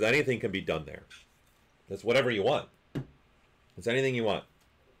back? Because anything can be done there. It's whatever you want. It's anything you want.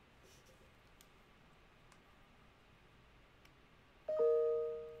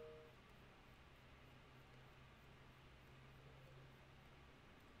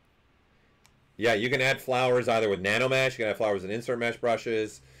 Yeah, you can add flowers either with nano mesh, you can add flowers in insert mesh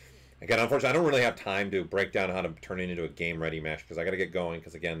brushes. Again, unfortunately, I don't really have time to break down how to turn it into a game-ready mesh because I got to get going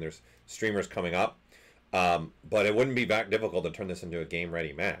because, again, there's streamers coming up. But it wouldn't be that difficult to turn this into a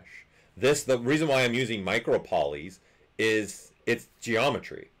game-ready mesh. The reason why I'm using micro polys is it's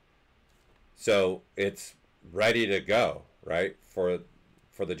geometry. So it's ready to go, right, for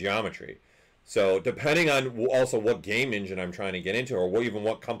the geometry. So depending on also what game engine I'm trying to get into or even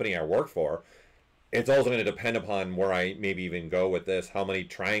what company I work for, it's also going to depend upon where I maybe even go with this. How many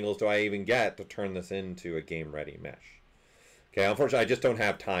triangles do I even get to turn this into a game-ready mesh? Okay, unfortunately, I just don't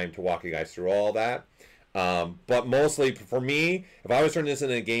have time to walk you guys through all that. But mostly, for me, if I was turning this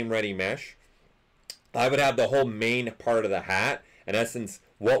into a game-ready mesh, I would have the whole main part of the hat, in essence,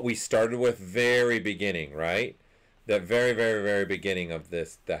 what we started with very beginning, right? The very, very, very beginning of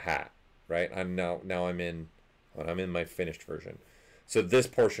the hat, right? Now I'm in my finished version. So this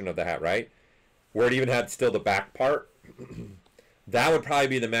portion of the hat, right? Where it even had still the back part, that would probably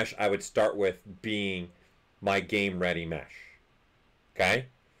be the mesh I would start with being my game ready mesh. Okay?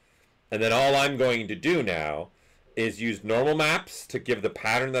 And then all I'm going to do now is use normal maps to give the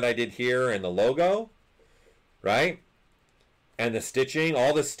pattern that I did here and the logo, right? And the stitching,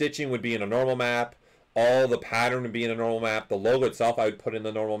 all the stitching would be in a normal map. All the pattern would be in a normal map. The logo itself I would put in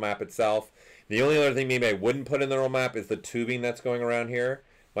the normal map itself. The only other thing maybe I wouldn't put in the normal map is the tubing that's going around here.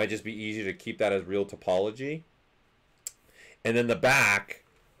 Might just be easier to keep that as real topology. And then the back,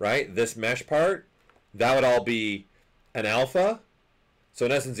 right, this mesh part, that would all be an alpha. So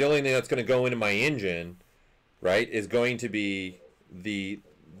in essence, the only thing that's going to go into my engine, right, is going to be the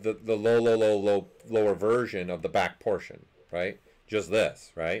lower version of the back portion, right? Just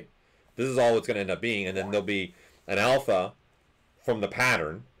this, right? This is all it's going to end up being. And then there'll be an alpha from the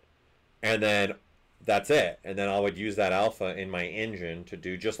pattern. And then that's it. And then I would use that alpha in my engine to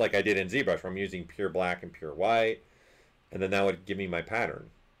do just like I did in ZBrush, where I'm using pure black and pure white. And then that would give me my pattern.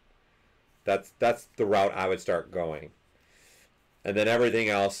 That's the route I would start going. And then everything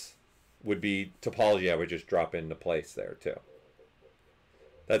else would be topology I would just drop into place there too.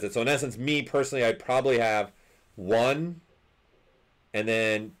 That's it. So in essence, me personally, I'd probably have 1 and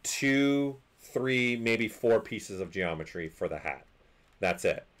then 2, 3, maybe 4 pieces of geometry for the hat. That's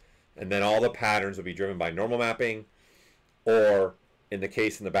it. And then all the patterns will be driven by normal mapping, or in the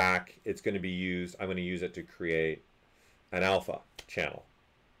case in the back, it's going to be used, I'm going to use it to create an alpha channel.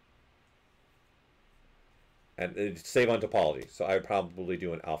 And it's save on topology. So I would probably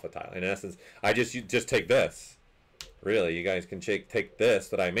do an alpha tile. In essence, I just take this. Really, you guys can take this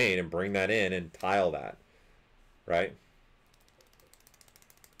that I made and bring that in and tile that. Right?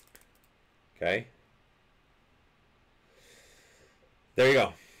 Okay. There you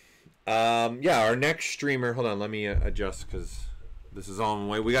go. Yeah, our next streamer, hold on, let me adjust because this is on the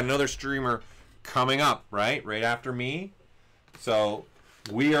way. We got another streamer coming up, right? Right after me. So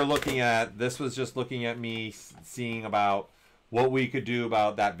we are looking at, this was just looking at me seeing about what we could do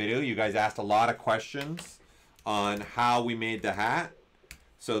about that video. You guys asked a lot of questions on how we made the hat.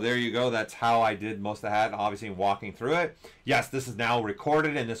 So there you go. That's how I did most of the hat, obviously walking through it. Yes, this is now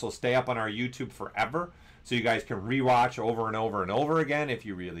recorded, and this will stay up on our YouTube forever. So you guys can rewatch over and over and over again if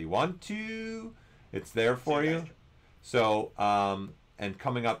you really want to. It's there for you. So, and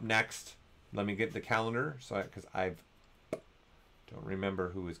coming up next, let me get the calendar. So, because I don't remember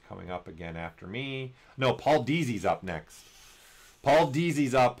who is coming up again after me. No, Paul Deasy's up next. Paul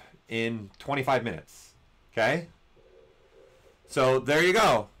Deasy's up in 25 minutes. Okay? So there you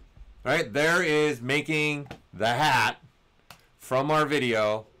go. Right? There is making the hat from our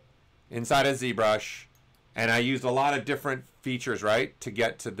video inside of ZBrush. And I used a lot of different features, right, to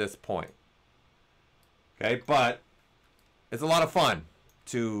get to this point. Okay? But it's a lot of fun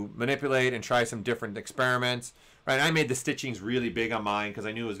to manipulate and try some different experiments. Right? I made the stitchings really big on mine because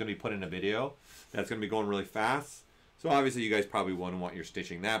I knew it was going to be put in a video. That's going to be going really fast. So obviously you guys probably wouldn't want your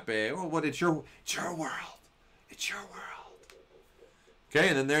stitching that big. Oh, what? It's your world. It's your world. Okay,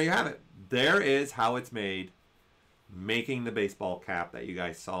 and then there you have it. There is how it's made, making the baseball cap that you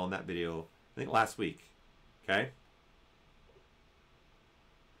guys saw in that video, I think last week. Okay?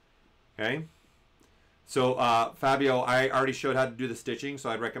 Okay? So, Fabio, I already showed how to do the stitching, so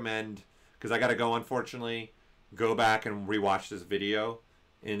I'd recommend, because I got to go, unfortunately, go back and rewatch this video.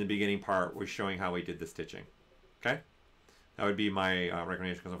 In the beginning part, we're showing how we did the stitching. Okay? That would be my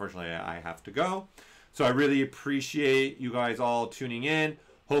recommendation, because unfortunately I have to go. So I really appreciate you guys all tuning in.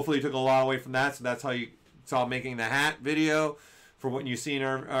 Hopefully you took a lot away from that. So that's how you saw making the hat video for what you see in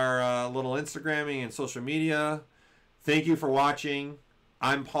our little Instagramming and social media. Thank you for watching.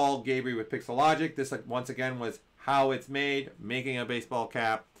 I'm Paul Gaboury with Pixologic. This, once again, was how it's made, making a baseball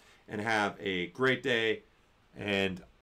cap. And have a great day. And